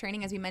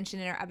cross-training, as we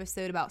mentioned in our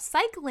episode about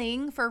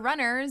cycling for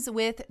runners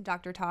with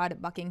Dr. Todd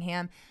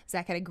Buckingham.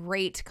 Zach had a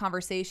great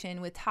conversation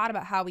with Todd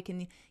about how we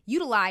can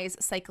utilize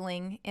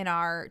cycling in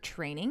our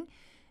training.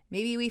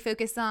 Maybe we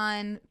focus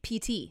on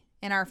PT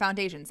in our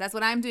foundations. That's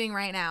what I'm doing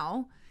right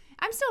now.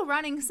 I'm still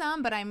running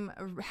some, but I'm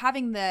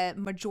having the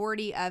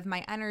majority of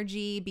my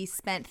energy be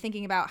spent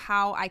thinking about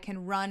how I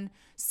can run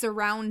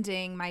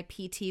surrounding my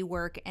PT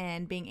work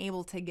and being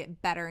able to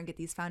get better and get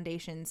these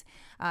foundations.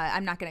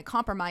 I'm not going to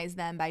compromise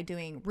them by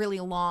doing really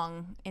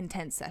long,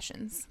 intense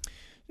sessions.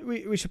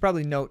 We should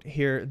probably note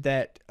here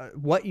that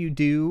what you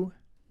do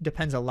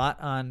depends a lot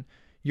on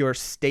your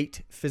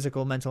state,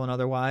 physical, mental, and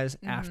otherwise,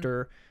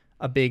 after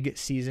a big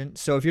season.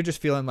 So if you're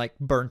just feeling like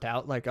burnt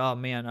out, like, oh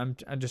man,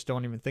 I just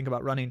don't even think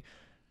about running,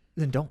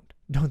 then don't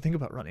think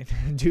about running.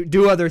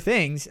 do other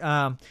things.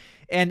 And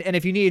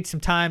if you need some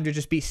time to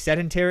just be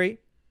sedentary,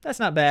 that's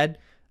not bad.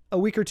 A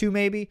week or two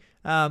maybe.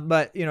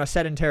 But a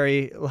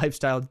sedentary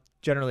lifestyle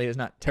generally is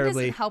not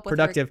terribly help with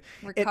productive.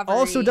 It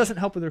also recovery. doesn't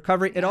help with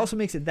recovery. It Yeah. also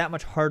makes it that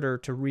much harder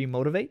to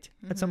remotivate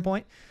at some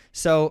point.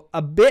 So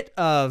a bit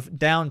of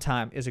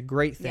downtime is a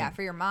great thing. Yeah,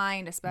 for your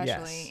mind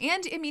especially.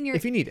 Yes. And I mean, you're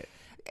if you need it.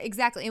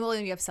 exactly. And well,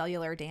 you have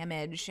cellular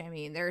damage. I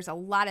mean, there's a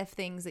lot of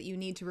things that you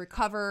need to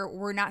recover.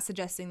 We're not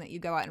suggesting that you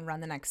go out and run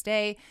the next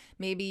day.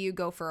 Maybe you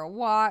go for a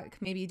walk.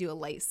 Maybe you do a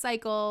light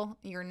cycle.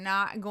 You're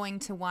not going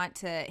to want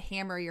to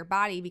hammer your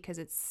body because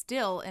it's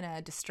still in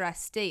a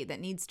distressed state that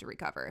needs to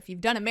recover. If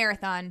you've done a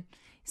marathon,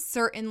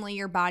 certainly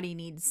your body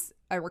needs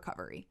a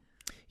recovery.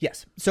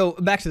 Yes. So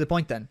back to the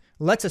point then.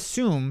 Let's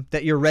assume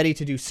that you're ready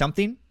to do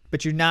something,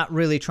 but you're not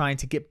really trying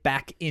to get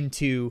back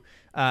into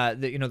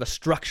the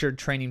structured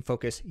training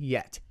focus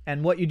yet.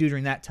 And what you do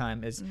during that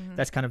time is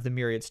that's kind of the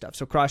myriad stuff.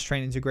 So cross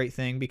training is a great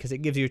thing because it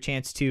gives you a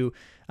chance to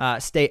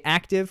stay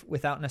active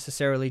without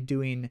necessarily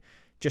doing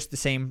just the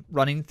same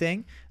running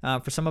thing.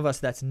 For some of us,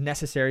 that's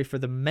necessary for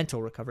the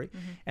mental recovery.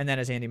 And then,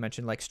 as Andy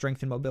mentioned, like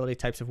strength and mobility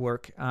types of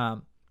work.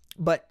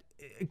 But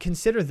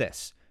consider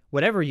this: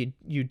 whatever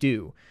you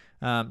do,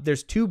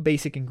 there's two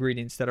basic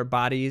ingredients that our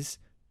bodies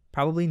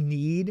probably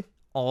need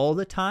all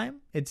the time.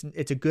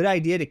 It's a good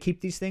idea to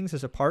keep these things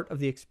as a part of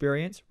the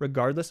experience,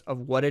 regardless of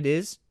what it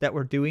is that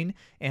we're doing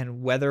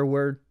and whether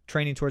we're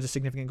training towards a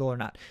significant goal or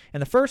not.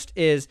 And the first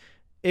is,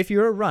 if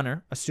you're a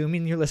runner,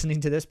 assuming you're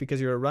listening to this because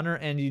you're a runner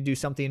and you do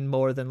something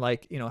more than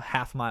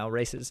half-mile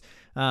races,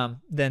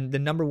 then the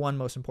number one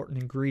most important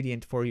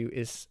ingredient for you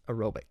is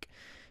aerobic.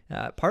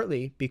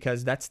 Partly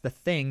because that's the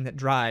thing that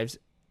drives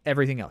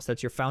everything else.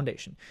 That's your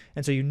foundation.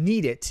 And so you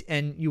need it,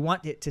 and you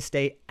want it to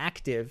stay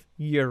active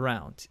year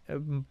round,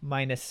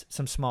 minus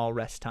some small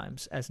rest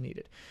times as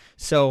needed.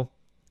 So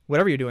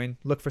whatever you're doing,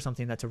 look for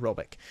something that's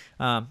aerobic.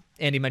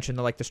 Andy mentioned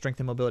the strength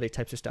and mobility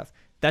types of stuff.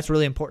 That's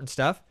really important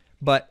stuff,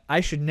 but I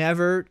should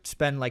never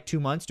spend 2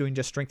 months doing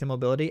just strength and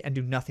mobility and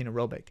do nothing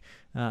aerobic,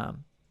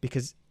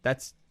 because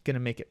that's going to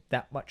make it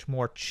that much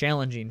more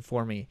challenging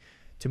for me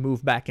to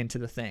move back into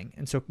the thing.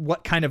 And so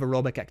what kind of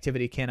aerobic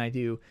activity can I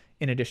do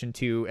in addition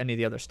to any of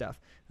the other stuff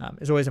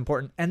is always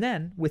important. And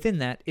then within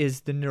that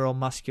is the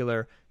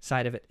neuromuscular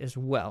side of it as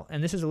well.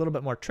 And this is a little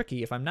bit more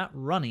tricky. If I'm not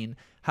running,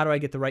 how do I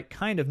get the right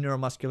kind of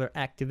neuromuscular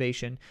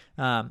activation?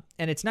 And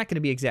it's not going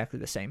to be exactly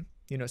the same.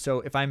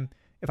 So if I'm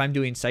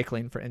doing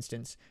cycling, for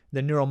instance,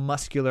 the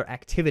neuromuscular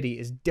activity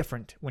is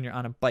different when you're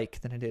on a bike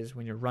than it is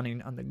when you're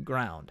running on the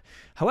ground.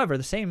 However,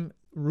 the same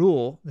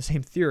rule, the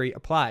same theory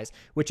applies,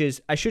 which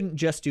is I shouldn't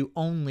just do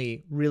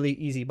only really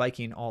easy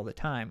biking all the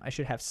time. I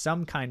should have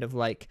some kind of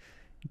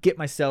get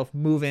myself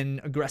moving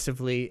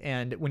aggressively.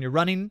 And when you're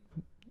running,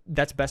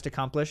 that's best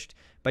accomplished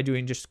by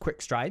doing just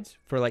quick strides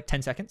for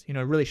 10 seconds,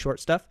 really short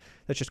stuff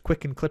that's just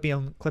quick and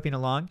clipping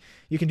along.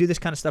 You can do this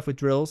kind of stuff with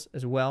drills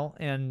as well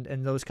and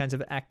those kinds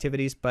of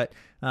activities, but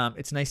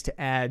it's nice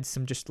to add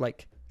some just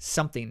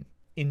something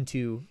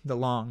into the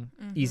long,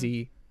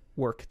 easy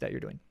work that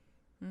you're doing.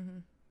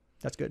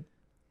 That's good.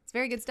 It's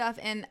very good stuff.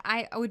 And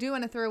I do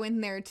want to throw in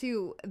there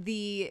too,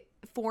 the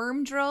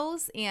form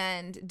drills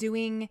and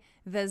doing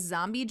the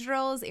zombie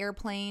drills,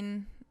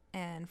 airplane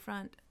and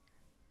front.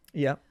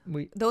 Yeah.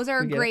 Those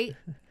are great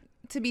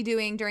to be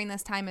doing during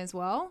this time as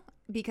well,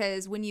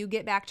 because when you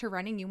get back to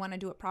running, you want to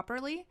do it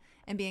properly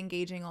and be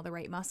engaging all the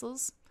right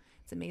muscles.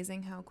 It's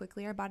amazing how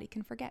quickly our body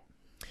can forget.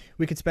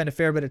 We could spend a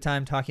fair bit of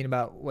time talking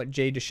about what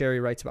Jay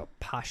Deshary writes about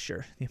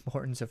posture, the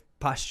importance of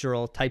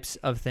postural types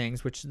of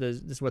things, which this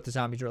is what the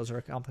zombie drills are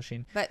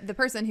accomplishing. But the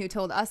person who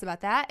told us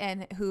about that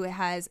and who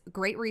has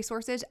great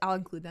resources, I'll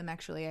include them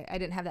actually. I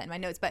didn't have that in my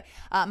notes, but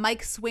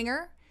Mike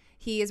Swinger.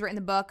 He has written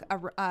the book,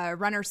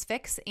 Runner's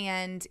Fix,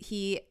 and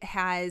he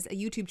has a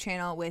YouTube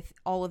channel with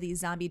all of these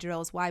zombie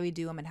drills, why we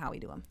do them and how we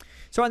do them.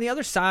 So on the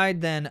other side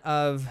then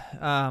of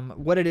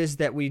what it is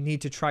that we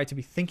need to try to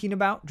be thinking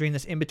about during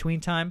this in-between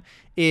time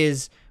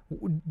is,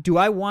 do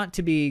I want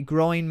to be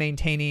growing,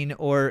 maintaining,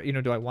 or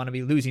do I want to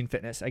be losing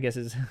fitness? I guess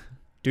is,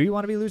 do you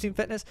want to be losing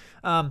fitness?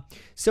 And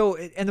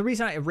the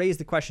reason I raised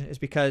the question is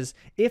because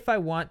if I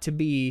want to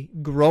be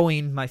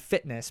growing my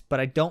fitness, but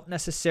I don't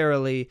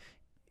necessarily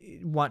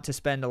want to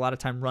spend a lot of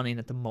time running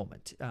at the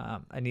moment.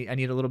 I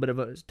need a little bit of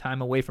a time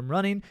away from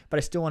running, but I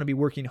still want to be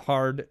working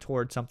hard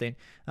towards something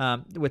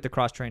with the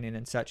cross training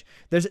and such.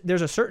 There's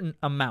a certain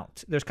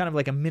amount. There's kind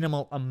of a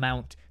minimal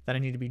amount that I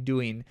need to be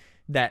doing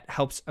that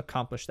helps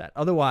accomplish that.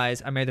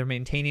 Otherwise, I'm either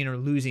maintaining or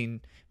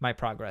losing my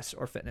progress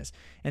or fitness.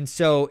 And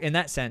so in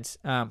that sense,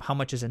 how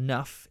much is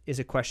enough is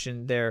a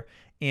question there.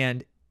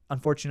 And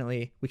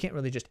unfortunately, we can't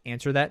really just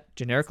answer that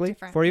generically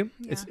for you.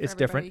 Yeah, it's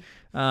different.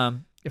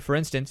 For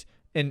instance,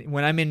 and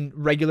when I'm in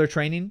regular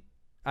training,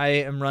 I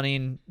am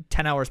running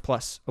 10 hours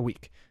plus a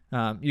week,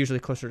 usually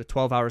closer to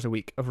 12 hours a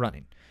week of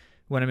running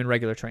when I'm in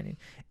regular training.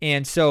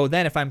 And so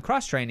then if I'm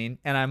cross training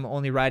and I'm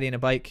only riding a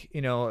bike,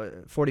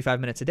 45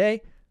 minutes a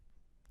day,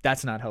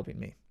 that's not helping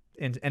me.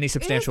 in any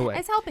substantial way.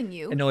 It's helping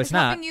you. No, it's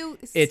not. Helping you.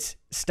 It's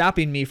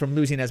stopping me from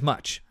losing as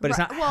much, but it's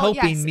not Well,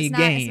 helping yes, me it's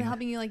gain. It's not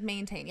helping you like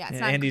maintain. Yeah, it's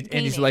not Andy's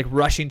gaining. like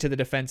rushing to the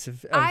defense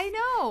of I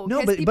know.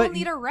 No, because people but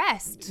need a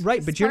rest. Right,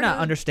 It's but you're part not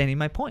of- understanding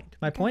my point.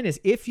 My point is,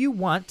 if you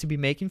want to be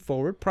making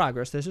forward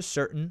progress, there's a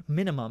certain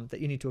minimum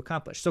that you need to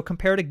accomplish. So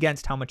compare it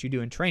against how much you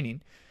do in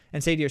training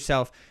and say to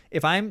yourself,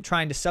 if I'm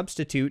trying to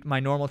substitute my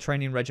normal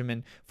training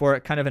regimen for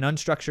kind of an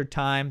unstructured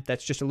time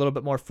that's just a little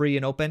bit more free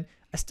and open,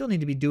 I still need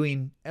to be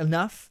doing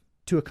enough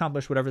to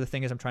accomplish whatever the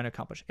thing is I'm trying to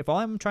accomplish. If all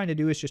I'm trying to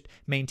do is just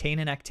maintain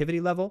an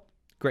activity level,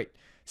 great.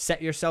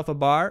 Set yourself a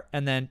bar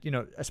and then,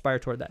 aspire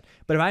toward that.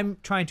 But if I'm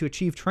trying to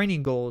achieve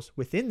training goals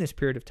within this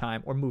period of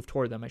time, or move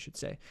toward them, I should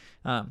say,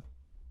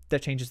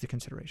 that changes the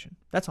consideration.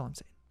 That's all I'm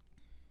saying.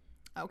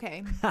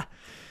 Okay.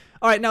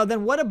 All right, now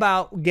then what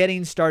about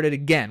getting started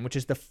again, which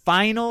is the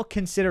final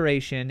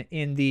consideration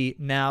in the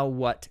now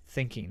what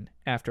thinking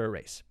after a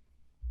race?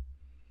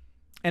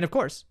 And of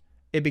course,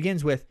 it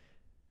begins with,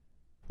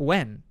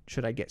 when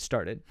should I get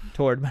started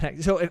toward my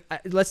next? So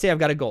let's say I've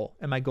got a goal,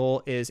 and my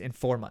goal is in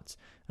 4 months.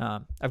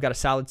 I've got a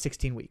solid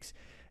 16 weeks,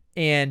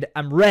 and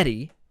I'm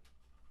ready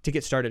to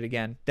get started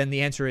again. Then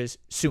the answer is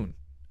soon.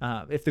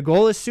 If the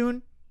goal is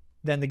soon,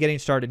 then the getting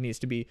started needs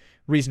to be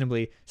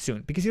reasonably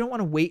soon, because you don't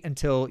want to wait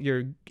until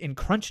you're in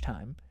crunch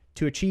time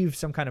to achieve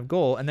some kind of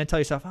goal and then tell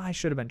yourself, I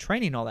should have been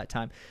training all that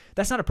time.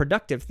 That's not a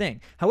productive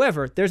thing.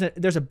 However, there's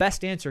a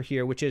best answer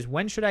here, which is,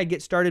 when should I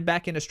get started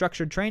back into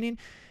structured training?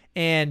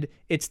 And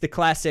it's the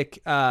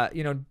classic,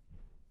 don't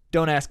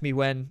ask me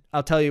when,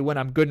 I'll tell you when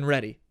I'm good and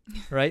ready,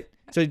 right?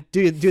 So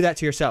do that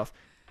to yourself.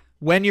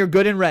 When you're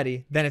good and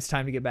ready, then it's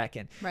time to get back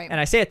in. Right. And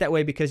I say it that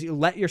way because you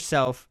let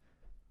yourself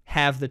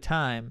have the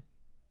time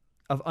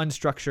of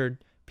unstructured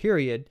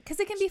period. Because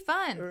it can be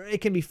fun. It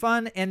can be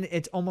fun, and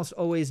it's almost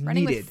always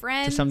Running needed with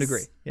friends to some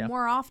degree. Yeah.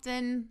 more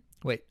often.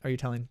 Wait, are you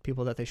telling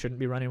people that they shouldn't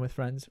be running with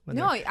friends?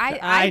 No,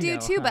 I do know,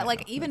 too, I but like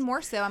know. even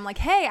more so. I'm like,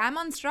 hey, I'm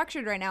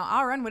unstructured right now.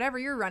 I'll run whatever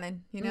you're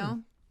running,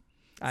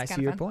 I It's see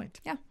kinda your fun.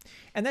 point. Yeah.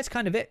 And that's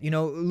kind of it.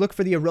 Look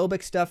for the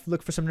aerobic stuff,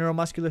 look for some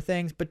neuromuscular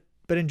things, but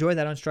enjoy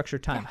that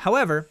unstructured time. Yeah.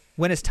 However,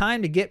 when it's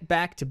time to get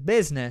back to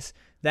business,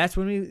 that's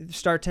when we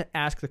start to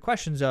ask the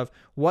questions of,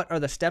 what are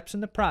the steps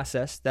in the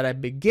process that I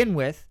begin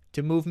with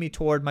to move me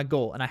toward my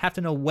goal? And I have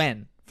to know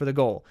when for the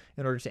goal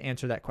in order to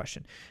answer that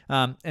question.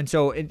 And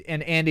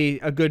Andy,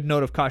 a good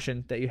note of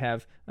caution that you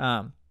have,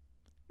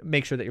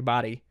 make sure that your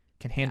body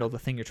can handle the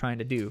thing you're trying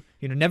to do.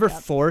 Never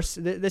force.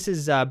 This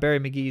is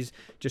Barry McGee's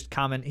just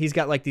comment. He's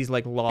got like these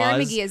like laws.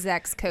 Barry McGee is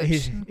Zach's coach.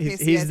 He's in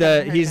case you guys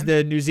haven't heard he's him.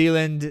 the New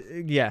Zealand.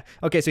 Yeah.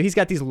 Okay. So he's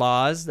got these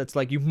laws that's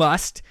like, you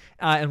must,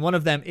 and one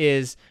of them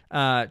is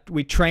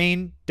we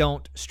train,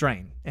 don't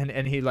strain.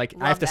 And he like,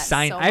 I have to that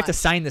sign. so I have to much.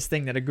 sign this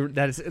thing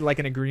that is like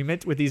an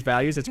agreement with these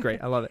values. It's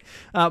great. I love it.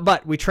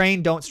 But we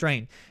train, don't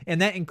strain,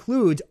 and that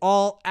includes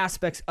all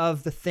aspects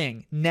of the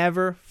thing.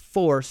 Never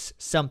force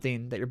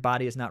something that your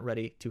body is not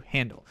ready to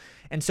handle.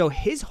 And so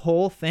his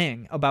whole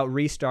thing about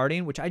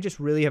restarting, which I just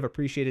really have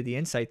appreciated the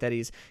insight that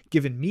he's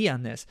given me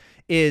on this,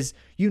 is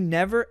you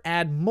never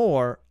add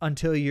more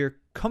until you're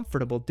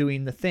comfortable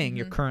doing the thing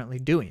you're currently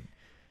doing.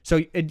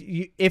 So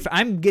if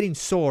I'm getting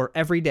sore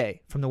every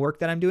day from the work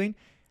that I'm doing,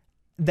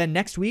 then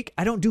next week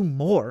I don't do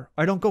more.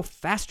 I don't go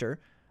faster.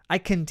 I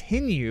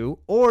continue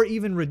or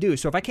even reduce.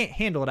 So if I can't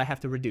handle it, I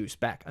have to reduce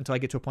back until I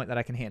get to a point that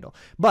I can handle.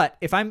 But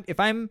if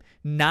I'm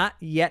not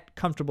yet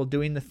comfortable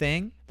doing the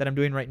thing that I'm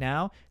doing right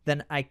now,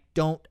 then I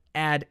don't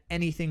add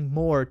anything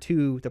more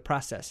to the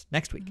process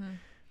next week.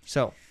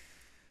 So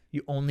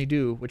you only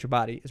do what your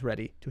body is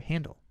ready to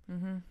handle.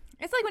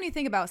 It's like when you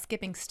think about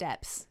skipping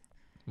steps.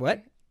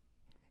 What?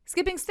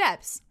 Skipping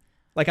steps.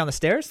 Like on the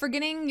stairs?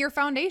 Forgetting your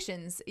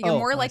foundations. You're Oh,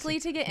 more I likely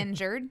to get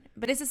injured.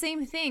 But it's the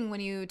same thing when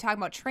you talk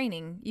about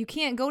training. You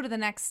can't go to the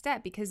next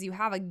step because you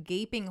have a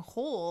gaping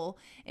hole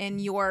in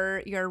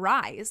your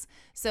rise.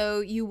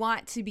 So you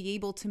want to be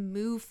able to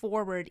move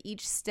forward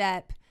each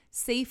step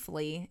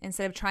safely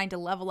instead of trying to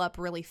level up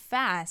really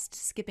fast,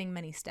 skipping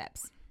many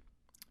steps.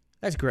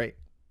 That's great.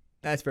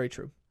 That's very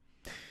true.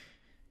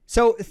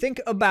 So think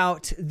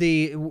about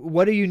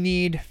what do you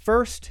need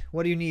first,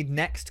 what do you need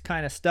next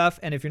kind of stuff.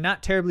 And if you're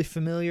not terribly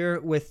familiar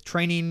with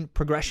training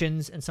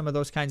progressions and some of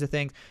those kinds of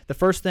things, the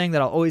first thing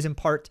that I'll always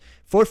impart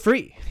for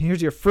free,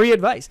 here's your free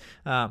advice.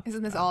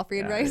 Isn't this all free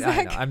advice?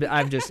 I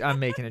know. I'm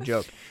making a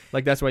joke.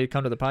 Like, that's why you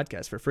come to the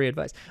podcast, for free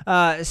advice.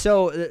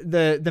 So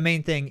the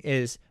main thing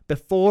is,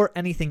 before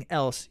anything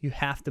else, you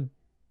have to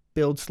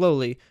build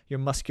slowly your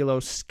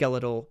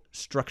musculoskeletal,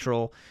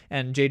 structural,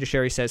 and Jay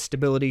Deshary says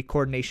stability,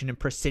 coordination, and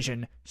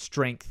precision,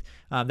 strength,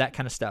 that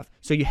kind of stuff.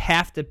 So you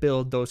have to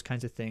build those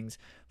kinds of things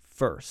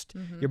first.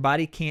 Your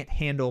body can't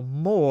handle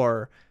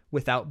more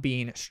without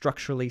being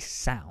structurally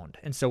sound.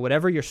 And so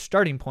whatever your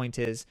starting point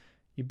is,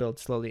 you build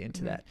slowly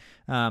into that.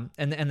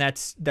 And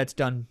that's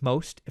done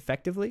most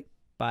effectively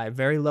by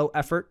very low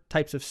effort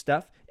types of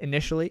stuff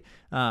initially.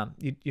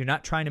 You're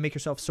not trying to make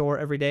yourself sore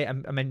every day. I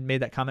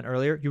made that comment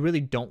earlier. You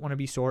really don't want to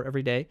be sore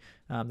every day.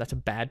 That's a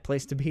bad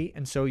place to be.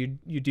 And so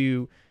you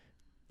do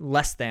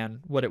less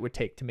than what it would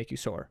take to make you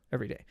sore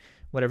every day.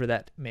 whatever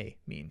that may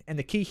mean. And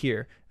the key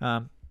here,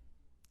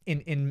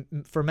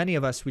 for many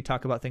of us, we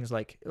talk about things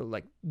like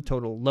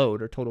total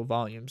load or total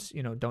volumes.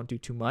 Don't do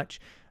too much.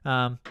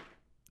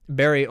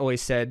 Barry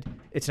always said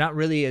it's not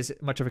really as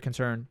much of a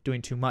concern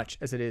doing too much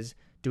as it is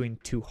doing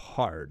too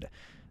hard.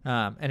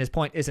 And his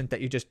point isn't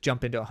that you just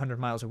jump into 100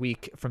 miles a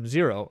week from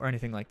zero or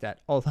anything like that,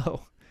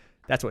 although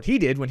that's what he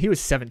did when he was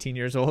 17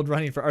 years old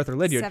running for Arthur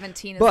Lydiard.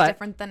 17 is but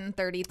different than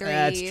 33,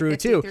 that's true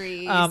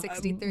 53, too.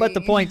 63. But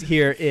the point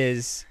here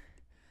is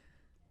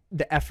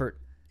the effort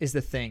is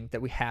the thing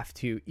that we have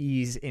to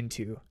ease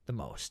into the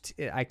most.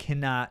 I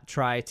cannot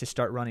try to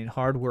start running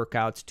hard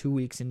workouts 2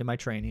 weeks into my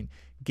training.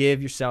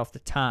 Give yourself the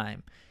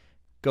time.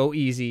 Go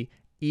easy,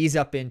 ease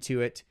up into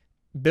it,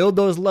 build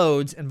those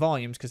loads and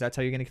volumes, because that's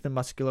how you're going to get the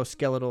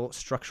musculoskeletal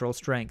structural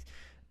strength.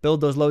 Build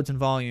those loads and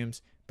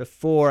volumes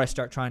before I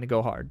start trying to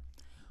go hard.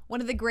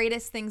 One of the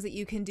greatest things that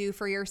you can do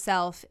for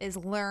yourself is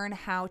learn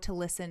how to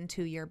listen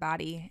to your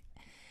body.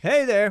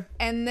 Hey there.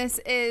 And this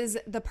is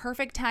the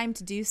perfect time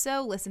to do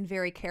so. Listen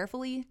very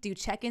carefully. Do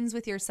check-ins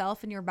with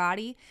yourself and your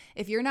body.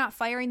 If you're not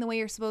firing the way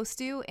you're supposed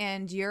to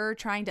and you're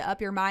trying to up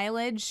your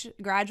mileage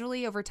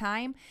gradually over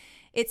time,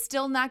 it's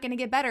still not going to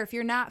get better if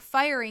you're not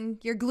firing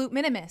your glute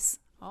minimus.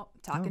 Oh,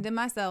 talking to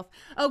myself.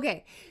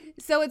 Okay,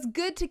 so it's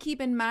good to keep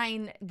in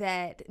mind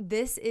that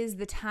this is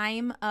the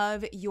time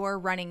of your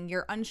running,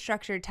 your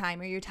unstructured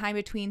time or your time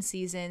between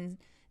seasons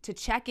to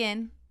check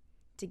in,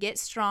 to get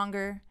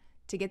stronger,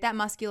 to get that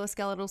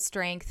musculoskeletal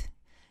strength,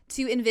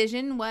 to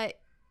envision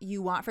what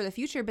you want for the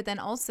future, but then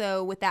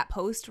also with that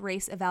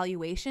post-race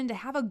evaluation to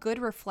have a good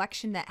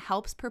reflection that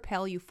helps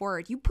propel you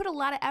forward. You put a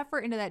lot of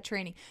effort into that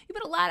training. You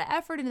put a lot of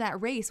effort into that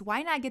race.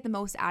 Why not get the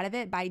most out of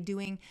it by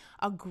doing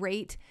a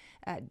great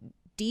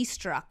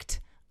destruct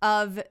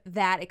of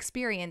that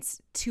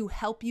experience to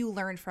help you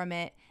learn from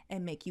it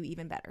and make you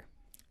even better?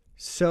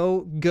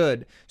 So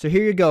good. So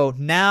here you go.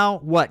 Now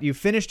what? You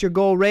finished your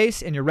goal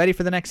race and you're ready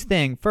for the next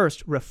thing.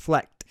 First,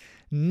 reflect.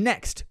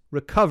 Next,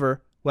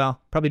 recover.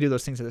 Well, probably do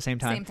those things at the same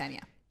time. Same time,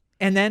 yeah.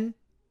 And then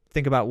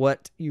think about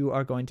what you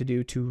are going to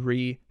do to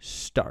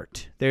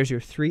restart. There's your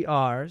 3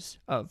 R's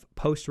of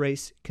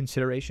post-race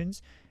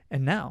considerations.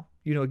 And now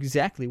you know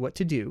exactly what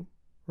to do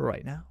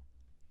right now.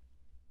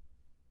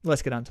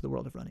 Let's get on to the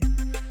world of running.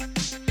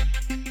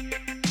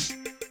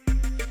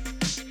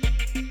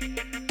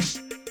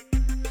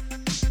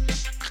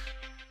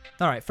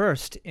 All right,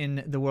 first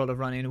in the world of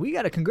running, we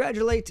got to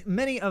congratulate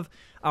many of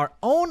our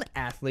own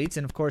athletes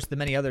and, of course, the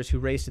many others who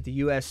raced at the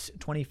U.S.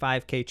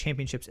 25K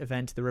Championships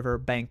event, the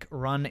Riverbank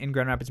Run in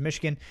Grand Rapids,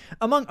 Michigan,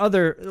 among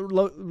other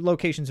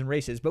locations and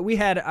races. But we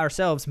had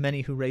ourselves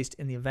many who raced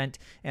in the event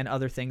and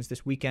other things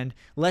this weekend.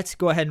 Let's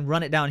go ahead and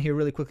run it down here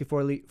really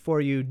quickly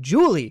for you.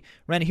 Julie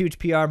ran a huge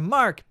PR.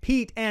 Mark,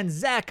 Pete, and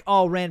Zach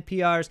all ran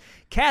PRs.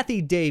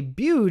 Kathy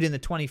debuted in the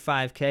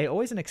 25K.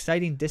 Always an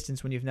exciting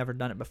distance when you've never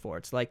done it before.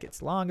 It's like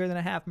it's longer than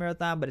a half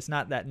marathon, but it's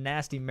not that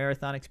nasty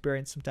marathon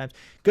experience sometimes.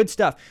 Good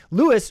stuff.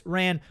 Lewis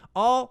ran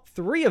all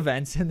 3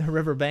 events in the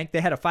Riverbank. They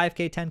had a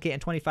 5K, 10K,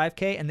 and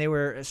 25K, and they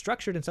were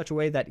structured in such a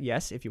way that,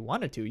 yes, if you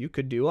wanted to, you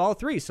could do all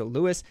 3. So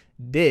Lewis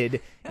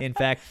did, in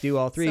fact, do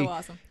all 3. So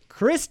awesome.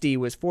 Christy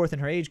was 4th in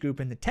her age group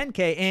in the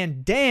 10K,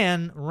 and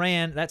Dan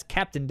ran, that's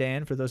Captain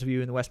Dan for those of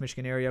you in the West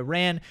Michigan area,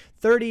 ran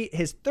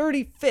his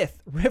 35th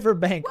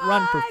Riverbank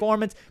Run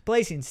performance,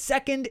 placing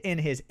 2nd in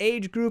his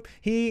age group.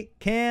 He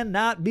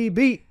cannot be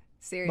beat.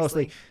 Seriously.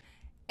 Mostly.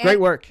 Great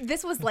work.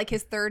 This was like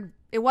his third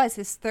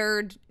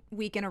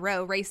week in a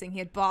row racing. He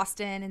had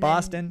Boston and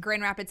then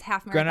Grand Rapids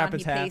half marathon.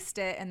 He paced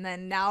it, and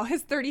then now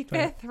his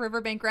 35th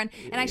Riverbank Run.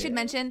 And I should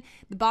mention,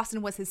 the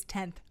Boston was his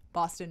 10th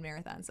Boston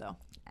Marathon. So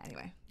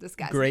anyway, this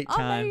guy's great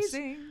times.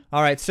 Amazing.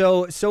 All right,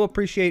 so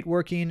appreciate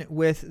working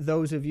with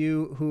those of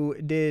you who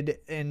did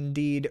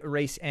indeed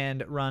race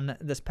and run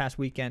this past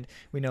weekend.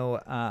 We know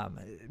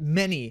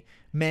many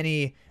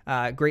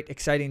great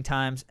exciting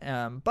times,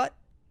 but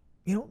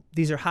you know,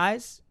 these are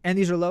highs and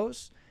these are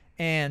lows,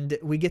 and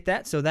we get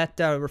that. So that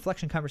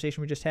reflection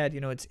conversation we just had,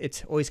 you know,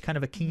 it's always kind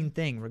of a keen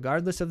thing,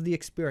 regardless of the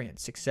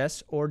experience,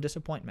 success or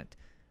disappointment.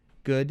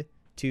 Good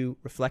to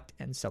reflect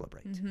and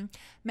celebrate. Mm-hmm.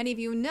 Many of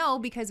you know,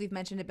 because we've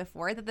mentioned it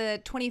before, that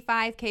the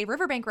 25K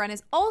Riverbank Run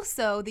is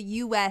also the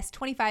U.S.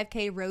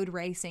 25K Road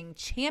Racing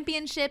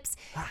Championships.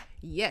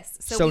 Yes.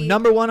 So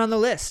number 1 on the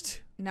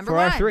list. Number for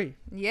 1. Our 3.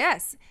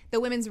 Yes. The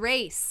women's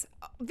race.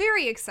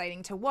 Very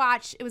exciting to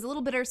watch. It was a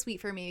little bittersweet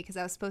for me because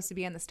I was supposed to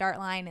be on the start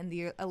line in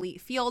the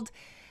elite field.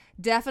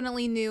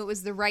 Definitely knew it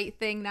was the right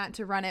thing not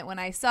to run it when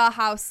I saw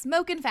how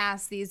smoking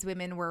fast these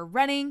women were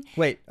running.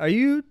 Wait, are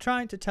you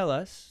trying to tell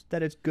us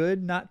that it's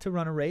good not to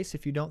run a race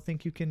if you don't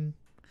think you can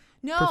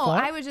perform?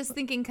 I was just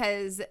thinking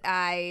because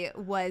I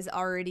was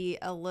already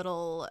a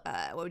little,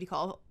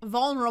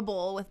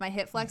 vulnerable with my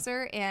hip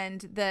flexor,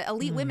 and the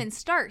elite women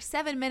start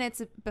 7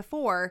 minutes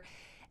before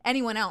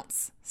anyone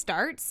else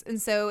starts.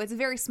 And so it's a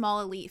very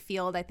small elite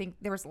field. I think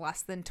there was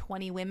less than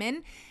 20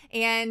 women,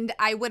 and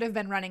I would have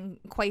been running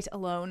quite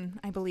alone,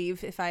 I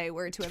believe, if I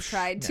were to have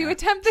tried to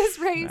attempt this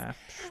race.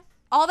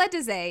 all that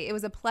to say, it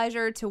was a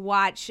pleasure to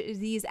watch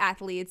these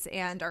athletes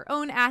and our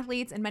own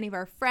athletes and many of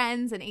our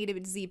friends and A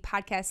to Z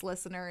podcast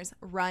listeners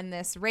run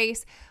this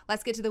race.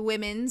 Let's get to the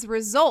women's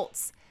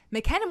results.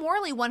 McKenna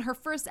Morley won her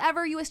first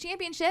ever U.S.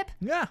 championship.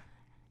 Yeah.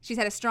 She's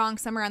had a strong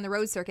summer on the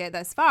road circuit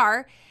thus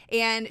far,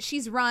 and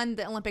she's run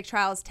the Olympic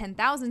trials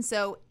 10,000.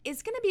 So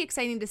it's going to be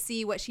exciting to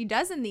see what she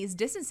does in these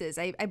distances.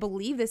 I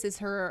believe this is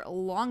her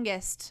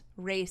longest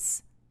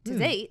race to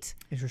date.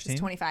 Interesting.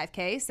 It's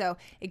 25K. So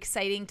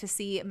exciting to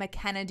see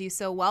McKenna do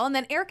so well. And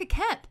then Erica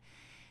Kemp.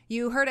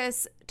 You heard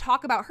us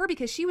talk about her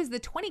because she was the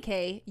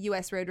 20K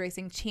U.S. road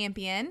racing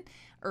champion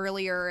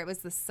earlier. It was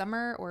the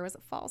summer, or was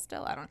it fall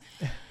still? I don't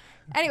know.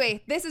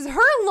 Anyway, this is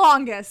her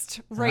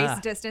longest race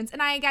distance,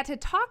 and I got to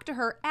talk to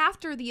her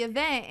after the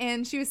event,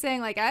 and she was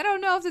saying, like, I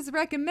don't know if this is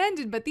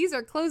recommended, but these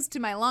are close to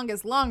my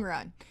longest long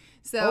run.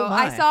 So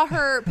I saw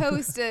her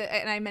post,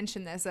 and I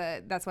mentioned this,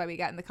 that's why we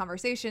got in the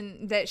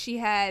conversation, that she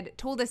had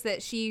told us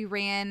that she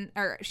ran,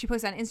 or she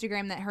posted on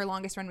Instagram that her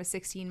longest run was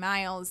 16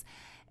 miles.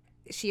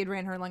 She had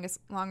ran her longest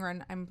long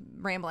run. I'm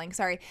rambling,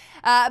 sorry.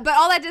 But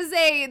all that to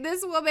say,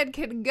 this woman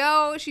can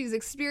go. She's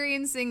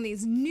experiencing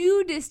these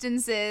new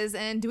distances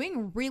and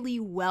doing really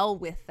well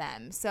with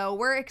them. So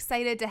we're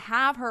excited to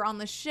have her on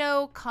the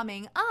show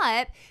coming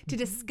up to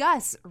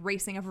discuss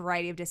racing a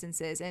variety of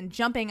distances and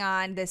jumping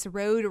on this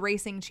road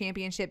racing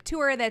championship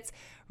tour that's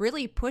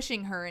really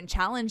pushing her and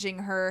challenging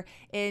her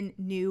in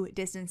new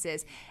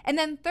distances. And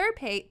then third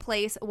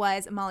place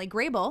was Molly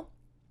Grable,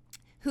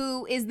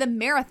 who is the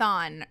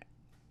marathon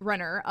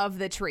runner of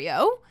the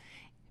trio.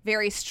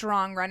 Very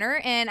strong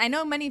runner. And I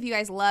know many of you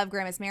guys love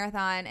Grandma's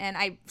Marathon,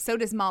 and so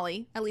does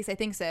Molly. At least I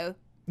think so.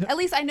 At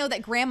least I know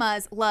that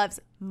Grandma's loves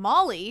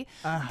Molly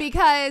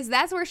because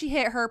that's where she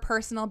hit her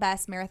personal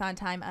best marathon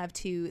time of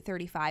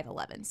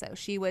 2:35:11. So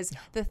she was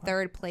the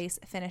third place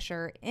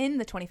finisher in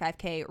the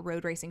 25K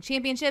road racing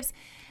championships.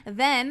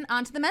 Then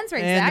on to the men's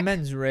race, And Zach. the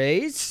men's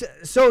race.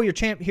 So your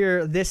champ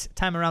here this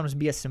time around was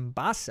Bia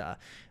Simbasa,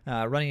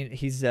 running.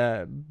 He's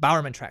a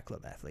Bowerman Track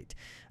Club athlete.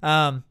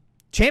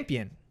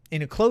 Champion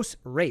in a close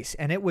race,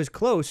 and it was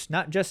close.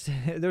 Not just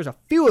there's a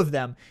few of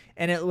them,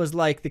 and it was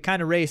like the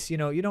kind of race, you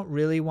don't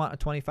really want a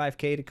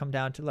 25K to come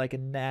down to like a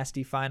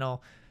nasty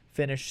final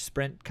finish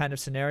sprint kind of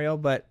scenario,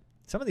 but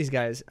some of these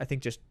guys I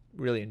think just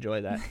really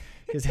enjoy that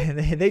because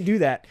they do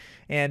that,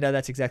 and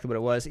that's exactly what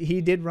it was.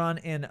 He did run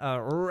in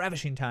a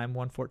ravishing time,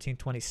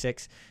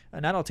 1:14:26,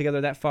 not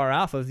altogether that far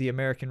off of the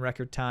American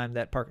record time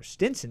that Parker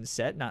Stinson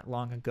set not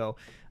long ago,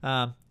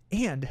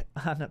 and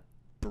on a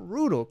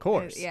brutal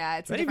course. Yeah,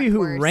 it's a many of different you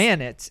course. who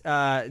ran it,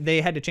 they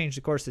had to change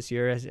the course this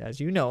year, as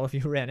you know, if you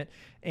ran it,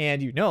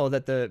 and you know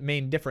that the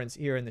main difference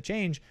here in the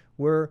change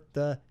were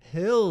the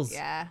hills.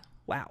 Yeah.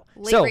 Wow.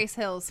 Late race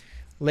hills.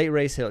 Late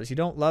race hills. You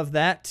don't love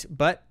that,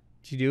 but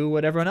you do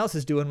what everyone else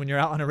is doing when you're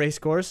out on a race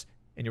course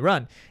and you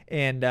run.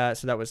 And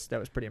so that was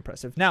pretty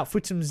impressive. Now,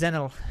 Futsum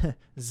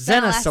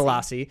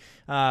Selassie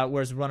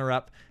was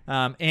runner-up.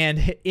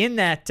 And in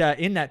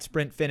that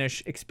sprint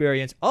finish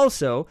experience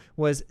also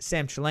was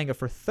Sam Chilenga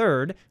for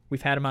third.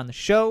 We've had him on the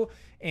show,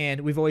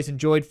 and we've always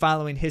enjoyed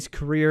following his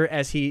career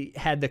as he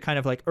had the kind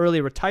of like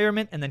early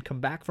retirement and then come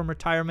back from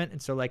retirement.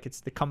 And so like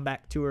it's the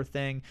comeback tour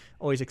thing.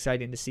 Always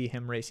exciting to see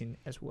him racing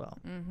as well.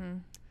 Mm-hmm.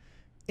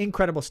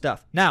 Incredible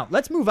stuff. Now,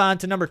 let's move on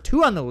to number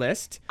 2 on the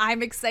list.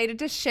 I'm excited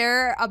to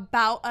share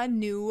about a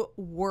new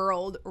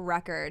world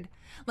record.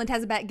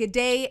 Lentezabet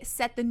Gidey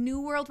set the new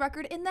world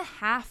record in the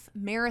half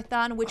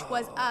marathon, which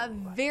was a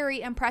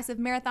very impressive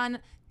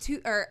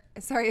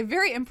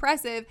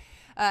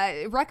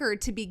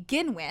record to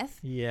begin with.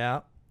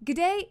 Yeah.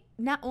 Gidey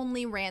not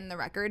only ran the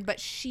record, but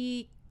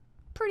she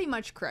pretty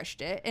much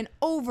crushed it in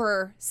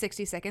over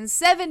 60 seconds,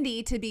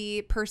 70 to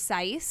be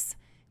precise,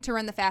 to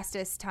run the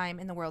fastest time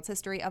in the world's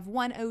history of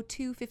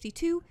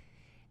 1:02:52.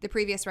 The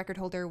previous record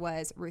holder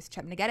was Ruth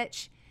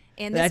Chepngetich.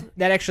 And that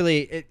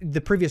actually, the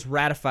previous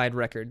ratified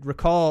record,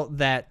 recall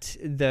that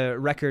the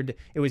record,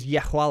 it was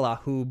Yehwala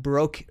whu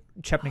broke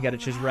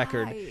Chepngetich's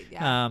record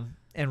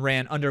and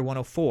ran under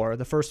 104,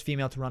 the first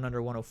female to run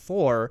under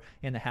 104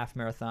 in the half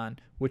marathon,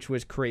 which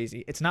was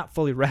crazy. It's not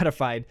fully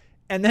ratified.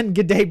 And then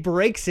Gidey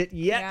breaks it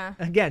yet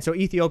again. So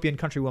Ethiopian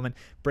countrywoman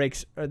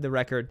breaks the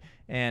record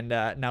and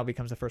now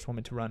becomes the first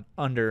woman to run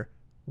under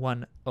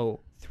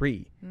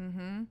 103.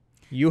 Mm-hmm.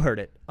 You heard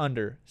it,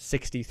 under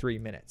 63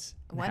 minutes.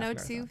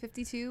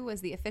 1:02:52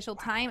 was the official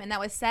time, and that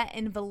was set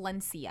in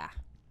Valencia.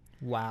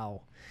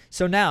 Wow.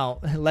 So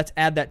now let's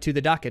add that to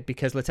the docket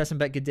because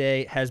Lentezabet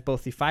Gidey has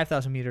both the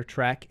 5,000 meter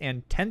track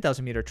and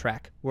 10,000 meter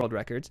track world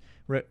records.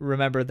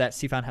 Remember that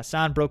Sifan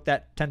Hassan broke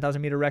that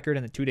 10,000 meter record,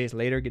 and then 2 days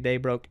later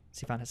Gidey broke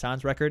Sifan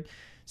Hassan's record.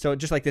 So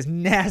just like this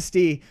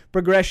nasty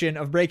progression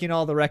of breaking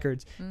all the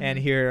records, and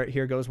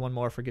here goes one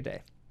more for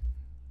Gidey.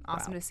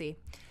 Awesome to see.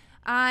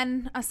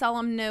 On a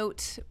solemn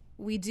note,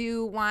 we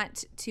do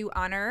want to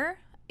honor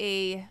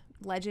a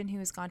legend who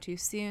has gone too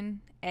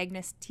soon,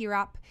 Agnes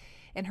Tirop,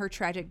 in her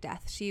tragic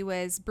death. She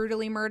was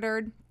brutally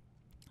murdered,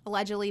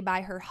 allegedly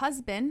by her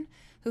husband,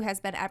 who has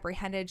been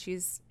apprehended.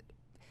 She's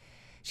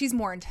she's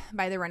mourned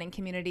by the running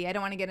community. I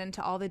don't want to get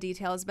into all the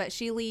details, but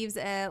she leaves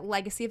a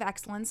legacy of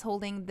excellence,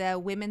 holding the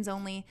women's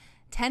only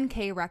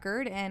 10K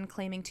record and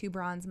claiming 2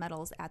 bronze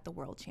medals at the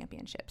World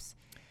Championships.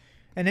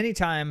 And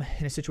anytime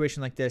in a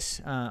situation like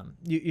this,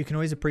 you can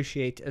always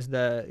appreciate, as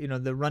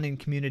the running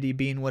community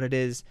being what it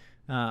is,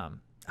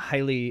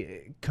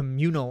 highly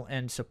communal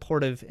and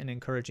supportive and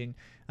encouraging.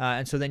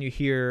 And so then you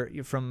hear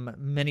from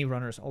many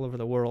runners all over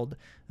the world,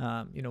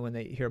 when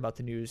they hear about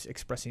the news,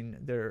 expressing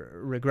their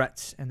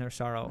regrets and their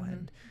sorrow. Mm-hmm.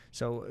 And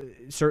so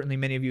certainly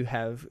many of you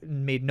have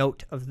made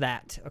note of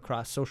that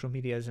across social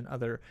medias and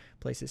other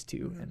places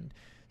too. Mm-hmm. And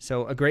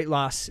so a great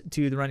loss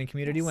to the running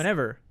community Yes.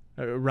 whenever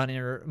a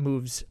runner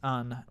moves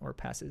on or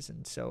passes.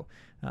 And so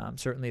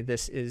certainly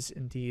this is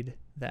indeed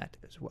that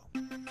as well.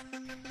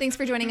 Thanks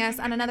for joining us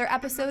on another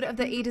episode of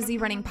the A to Z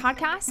Running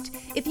Podcast.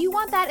 If you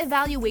want that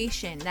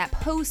evaluation, that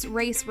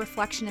post-race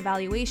reflection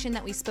evaluation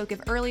that we spoke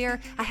of earlier,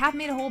 I have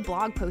made a whole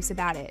blog post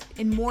about it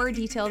in more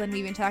detail than we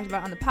even talked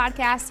about on the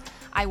podcast.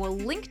 I will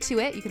link to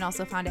it. You can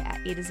also find it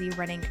at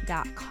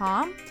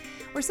atozrunning.com.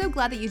 We're so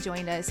glad that you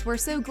joined us. We're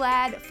so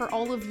glad for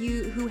all of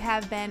you who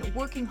have been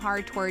working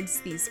hard towards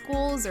these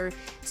goals or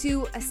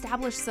to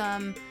establish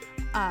some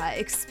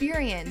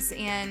experience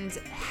and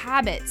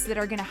habits that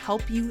are going to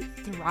help you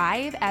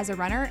thrive as a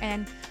runner.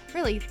 And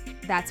really,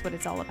 that's what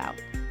it's all about.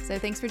 So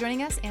thanks for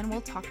joining us, and we'll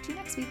talk to you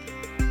next week.